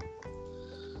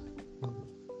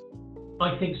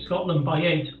 I think Scotland by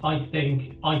 8. I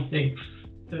think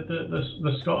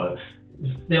the Scotland.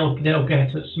 They'll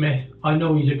get at Smith. I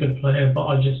know he's a good player, but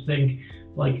I just think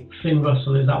like Finn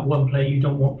Russell is that one player you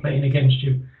don't want playing against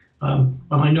you. And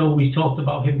I know we talked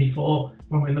about him before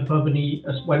when we were in the pub, and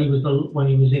when he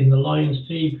was in the Lions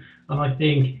team. And I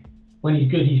think when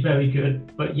he's good, he's very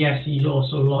good. But yes, he's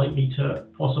also likely to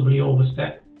possibly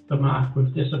overstep the mark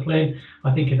with discipline.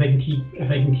 I think if they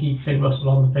can keep Finn Russell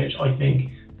on the pitch, I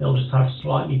think they'll just have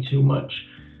slightly too much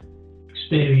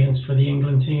experience for the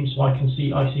England team, so I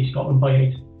see Scotland by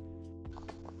 8.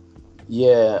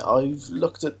 Yeah, I've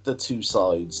looked at the two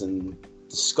sides, and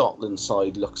the Scotland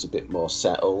side looks a bit more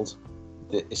settled.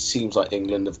 It seems like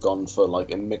England have gone for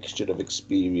like a mixture of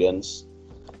experience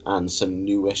and some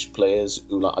newish players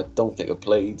who I don't think have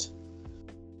played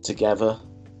together.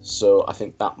 So I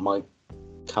think that might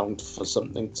count for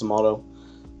something tomorrow.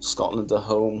 Scotland at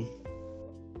home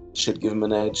should give them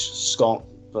an edge.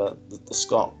 But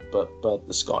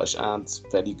the Scottish aren't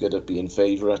very good at being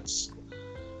favourites.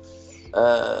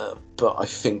 But I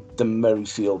think the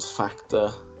Murrayfield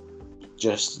factor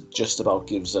just about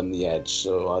gives them the edge.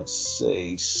 So I'd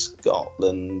say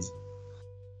Scotland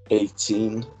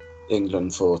 18,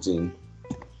 England 14.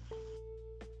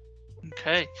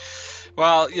 Okay.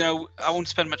 Well, I won't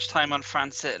spend much time on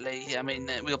France-Italy. I mean,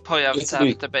 we'll probably have to have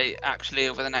a debate actually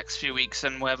over the next few weeks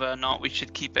on whether or not we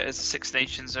should keep it as a Six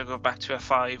Nations or go back to a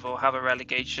 5 or have a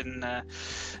relegation a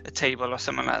table or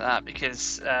something like that,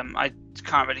 because I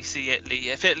can't really see Italy.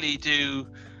 If Italy do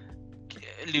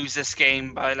lose this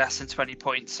game by less than 20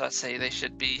 points, I'd say they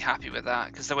should be happy with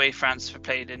that, because the way France were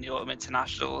played in the autumn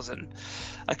internationals, and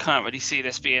I can't really see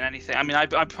this being anything. I mean, I'm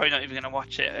probably not even going to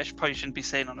watch it. I probably shouldn't be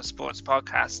saying on a sports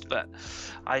podcast, but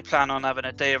I plan on having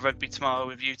a day of rugby tomorrow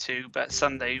with you two, but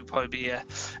Sunday will probably be a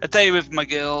day with my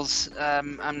girls.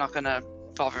 I'm not going to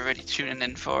bother really tuning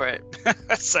in for it.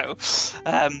 So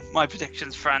my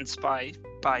prediction's France by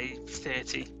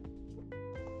 30.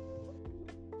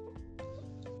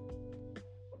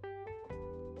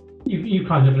 You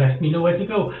kind of left me nowhere to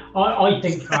go. I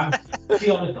think France, to be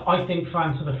honest, I think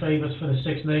France are the favourites for the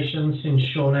Six Nations since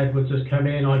Sean Edwards has come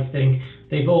in. I think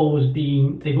they've always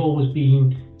been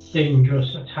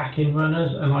dangerous attacking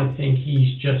runners, and I think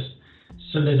he's just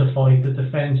solidified the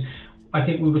defence. I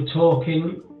think we were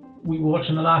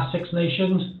watching the last Six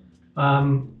Nations,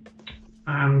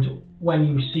 and when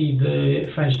you see the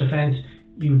French defence,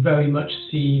 you very much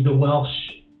see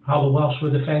how the Welsh were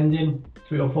defending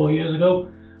 3 or 4 years ago.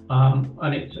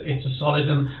 And it's a solid,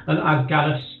 and as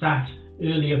Gareth's stat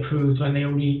earlier proved, when they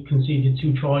only conceded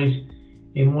 2 tries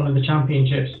in one of the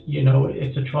championships,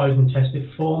 it's a tried and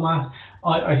tested format.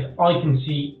 I can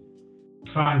see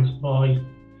France by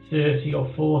 30 or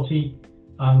 40.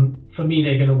 For me,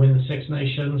 they're going to win the Six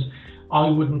Nations. I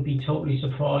wouldn't be totally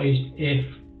surprised if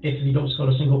Italy don't score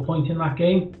a single point in that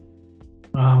game.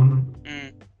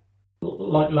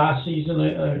 Like last season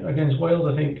against Wales,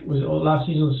 I think was last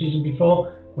season or the season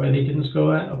before, where they didn't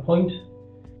score a point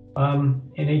in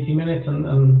 80 minutes.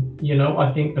 And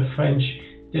I think the French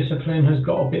discipline has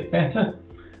got a bit better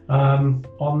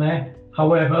on there.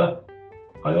 However,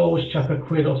 I always chuck a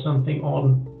quid or something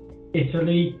on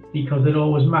Italy because they're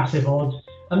always massive odds.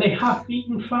 And they have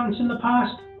beaten France in the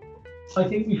past. I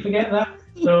think we forget that.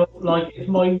 So, it's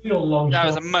my real long shot. That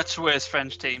was a much worse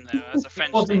French team, though. As a French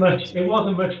it wasn't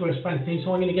a much worse French team,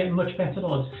 so I'm going to get much better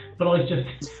odds. But I just,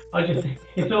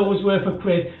 it's always worth a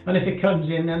quid, and if it comes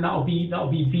in, then that'll be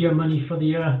beer money for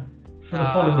the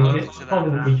following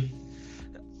week.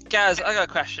 Gaz, I got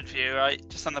a question for you, right?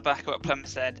 Just on the back of what Plum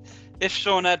said. If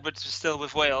Sean Edwards was still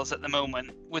with Wales at the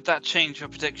moment, would that change your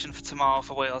prediction for tomorrow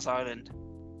for Wales Ireland?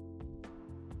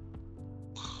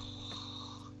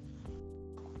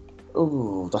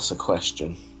 Oh, that's a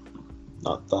question.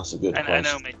 That's a good question. I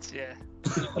know, mate. Yeah.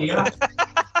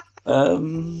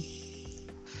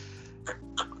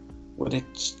 Would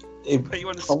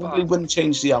it probably wouldn't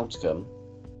change the outcome,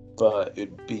 but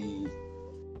it'd be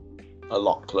a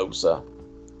lot closer.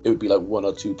 It would be like 1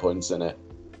 or 2 points in it.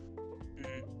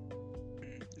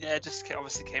 it just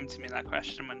obviously came to me that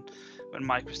question when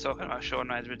Mike was talking about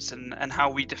Sean Edwards and how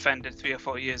we defended 3 or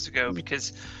 4 years ago.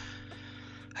 Because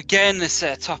again, this is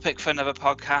a topic for another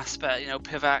podcast. But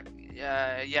Pivac,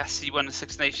 yes, he won the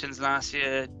Six Nations last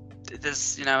year.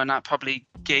 There's and that probably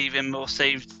gave him or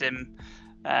saved him.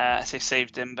 I say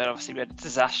saved him, but obviously we had a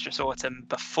disastrous autumn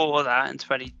before that in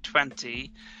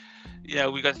 2020.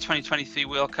 We got the 2023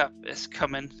 World Cup. It's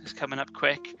coming up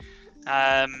quick.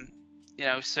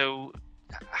 So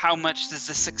how much does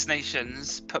the Six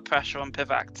Nations put pressure on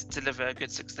Pivac to deliver a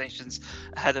good Six Nations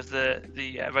ahead of the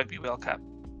Rugby World Cup?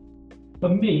 For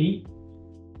me,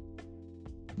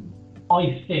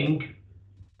 I think,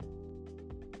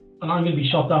 and I'm going to be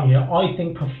shot down here, I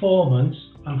think performance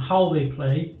and how they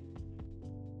play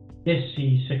this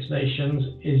Six Nations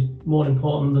is more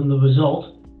important than the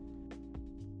result,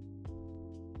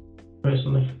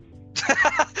 personally.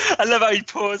 I love how he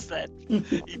paused then.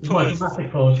 He paused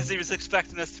because he was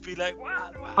expecting us to be like,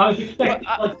 wow. I was expecting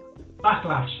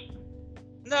backlash.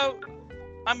 No,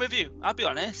 I'm with you. I'll be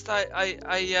honest. I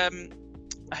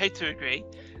hate to agree.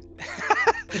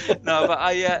 No, but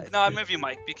I'm with you,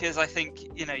 Mike, because I think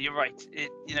you're right.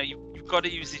 You've got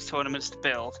to use these tournaments to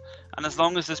build, and as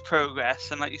long as there's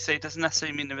progress, and like you say, it doesn't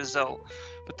necessarily mean the result.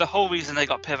 But the whole reason they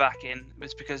got Pivac in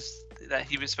was because that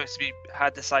he was supposed to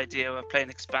had this idea of playing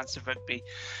expansive rugby.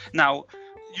 Now,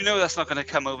 that's not going to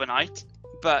come overnight,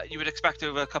 but you would expect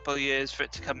over a couple of years for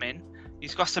it to come in.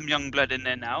 He's got some young blood in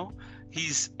there now.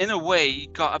 He's in a way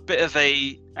got a bit of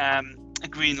a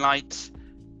green light,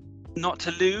 not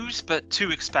to lose, but to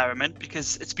experiment,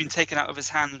 because it's been taken out of his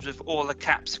hands with all the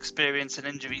caps, experience, and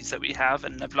injuries that we have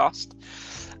and have lost.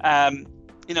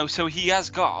 So he has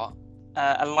got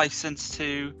a license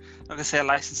to, I'm not going to say a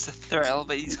license to thrill,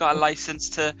 but he's got a license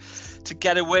to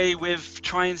get away with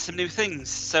trying some new things.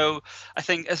 So I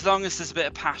think as long as there's a bit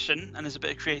of passion and there's a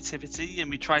bit of creativity and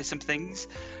we try some things,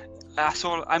 that's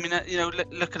all. I mean,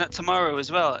 looking at tomorrow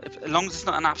as well, as long as it's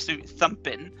not an absolute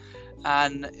thumping,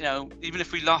 and even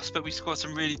if we lost but we scored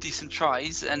some really decent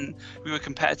tries and we were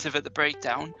competitive at the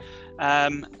breakdown,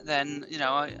 then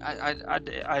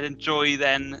I'd enjoy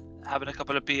then having a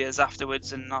couple of beers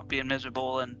afterwards and not being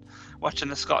miserable and watching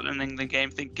the Scotland-England game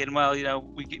thinking, well,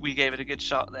 we gave it a good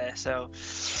shot there. So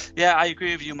yeah, I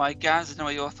agree with you, Mike. Gaz, I don't know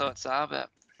what your thoughts are, but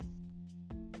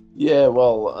yeah,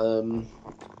 well,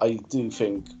 I do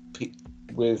think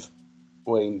with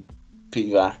Wayne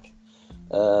Pivac,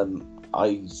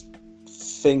 I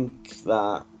think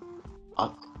that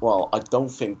I don't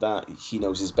think that he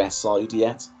knows his best side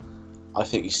yet. I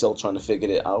think he's still trying to figure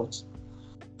it out.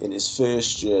 In his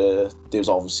first year, there was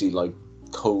obviously like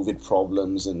COVID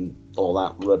problems and all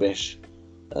that rubbish,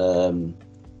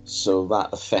 so that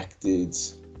affected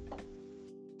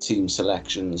team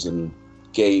selections and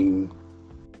game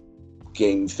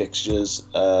fixtures.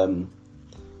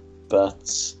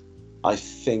 But I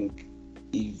think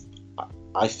he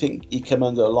came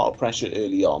under a lot of pressure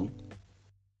early on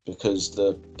because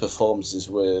the performances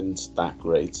weren't that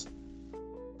great,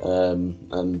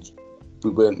 and we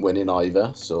weren't winning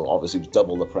either. So obviously it was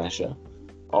double the pressure.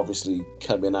 Obviously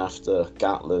coming after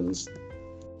Gatland's,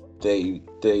 they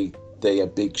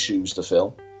have big shoes to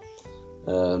fill,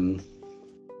 and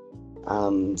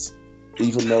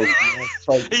even though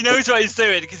he knows what he's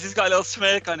doing because he's got a little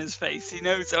smirk on his face. He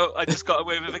knows. Oh, I just got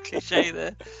away with a cliche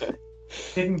there.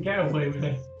 Didn't get away with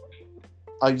it.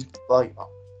 I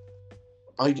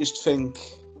just think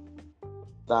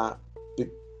that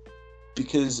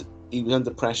because he was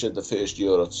under pressure the first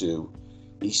year or two,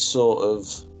 he sort of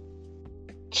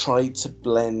tried to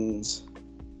blend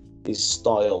his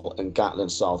style and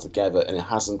Gatland's style together, and it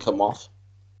hasn't come off.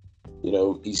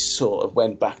 He sort of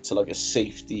went back to like a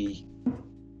safety,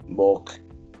 more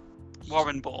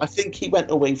Warren ball. I think he went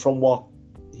away from what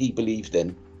he believed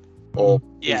in, or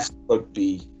his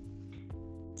rugby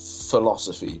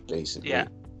philosophy, basically.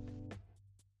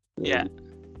 Yeah.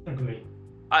 Agree.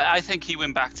 I think he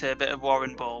went back to a bit of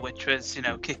Warren ball, which was,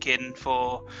 kick in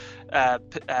for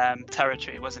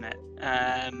territory, wasn't it?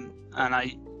 And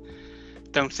I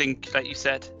don't think, like you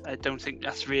said, I don't think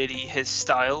that's really his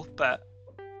style, but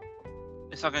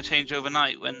it's not going to change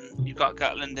overnight when you've got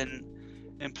Gatland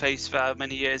in place for how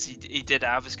many years he did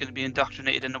have. It's going to be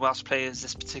indoctrinated in the Welsh players,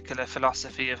 this particular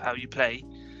philosophy of how you play.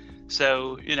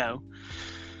 So,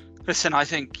 listen, I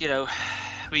think,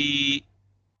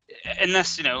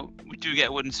 unless we do get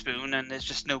a wooden spoon and there's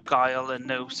just no guile and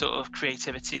no sort of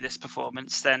creativity this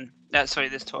tournament,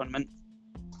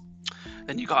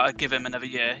 then you got to give him another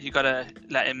year. You got to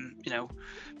let him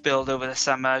build over the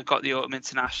summer. Got the autumn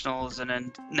internationals, and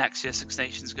then next year Six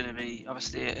Nations is going to be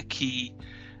obviously a key.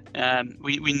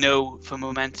 We know for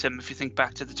momentum, if you think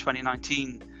back to the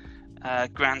 2019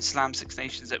 Grand Slam Six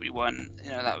Nations that we won.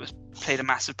 You know, that played a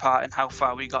massive part in how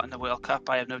far we got in the World Cup.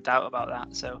 I have no doubt about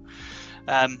that. So,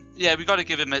 yeah, we got to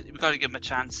give him a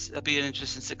chance. It'll be an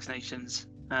interesting Six Nations.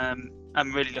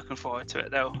 I'm really looking forward to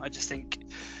it, though. I just think,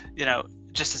 you know,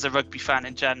 just as a rugby fan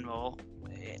in general,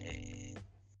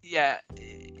 yeah,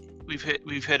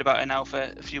 we've heard about it now for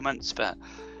a few months, but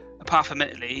apart from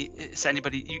Italy, it's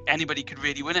anybody could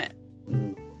really win it.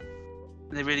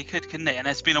 They really could, couldn't they? And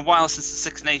it's been a while since the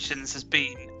Six Nations has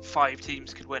been 5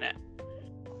 teams could win it.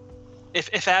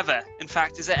 If ever. In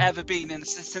fact, has there ever been,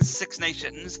 since the Six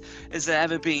Nations, has there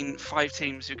ever been 5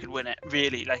 teams who could win it,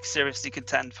 really, like seriously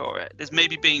contend for it? There's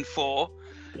maybe been 4,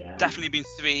 definitely been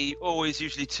 3, always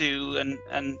usually 2,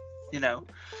 and you know,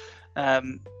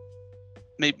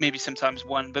 maybe sometimes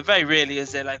 1, but very rarely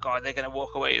is there like, they're going to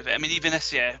walk away with it. I mean, even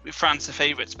this year, France are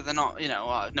favourites, but they're not, you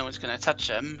know, no one's going to touch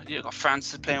them. You've got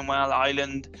France is playing well,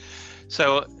 Ireland.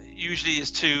 So usually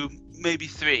it's 2, maybe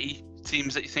 3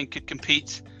 teams that you think could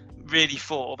compete. Really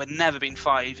 4, but never been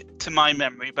 5 to my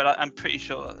memory, but I'm pretty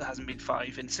sure there hasn't been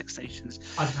 5 in Six Nations.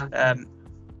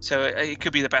 So it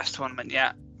could be the best tournament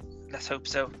yet. Let's hope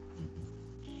so.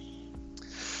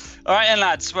 All right, then,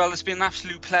 lads. Well, it's been an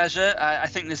absolute pleasure. I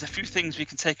think there's a few things we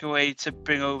can take away to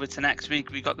bring over to next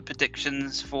week. We got the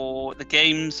predictions for the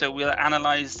games, so we'll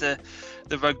analyse the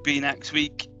rugby next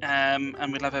week, and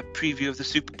we'll have a preview of the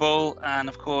Super Bowl. And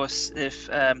of course, if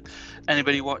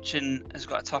anybody watching has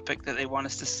got a topic that they want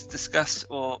us to discuss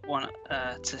or want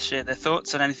to share their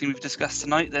thoughts on anything we've discussed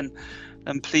tonight, then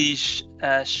please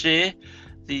share.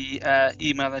 The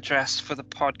email address for the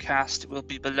podcast will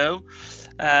be below.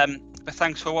 But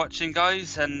thanks for watching,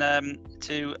 guys, and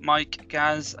to Mike,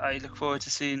 Gaz, I look forward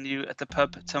to seeing you at the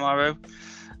pub tomorrow.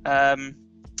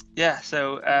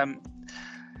 So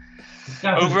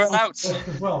over and out.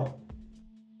 As well.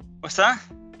 What's that?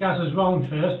 Gaz was wrong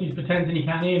first. He's pretending he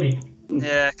can't hear me.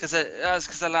 Yeah, because that was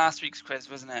because of last week's quiz,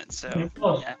 wasn't it? So it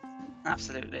was. Yeah,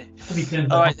 absolutely.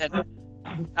 All right then.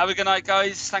 Have a good night,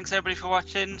 guys. Thanks everybody for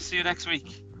watching. See you next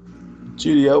week.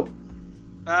 Cheerio.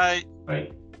 Bye.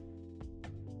 Bye.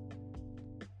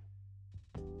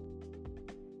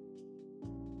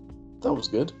 That was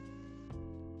good.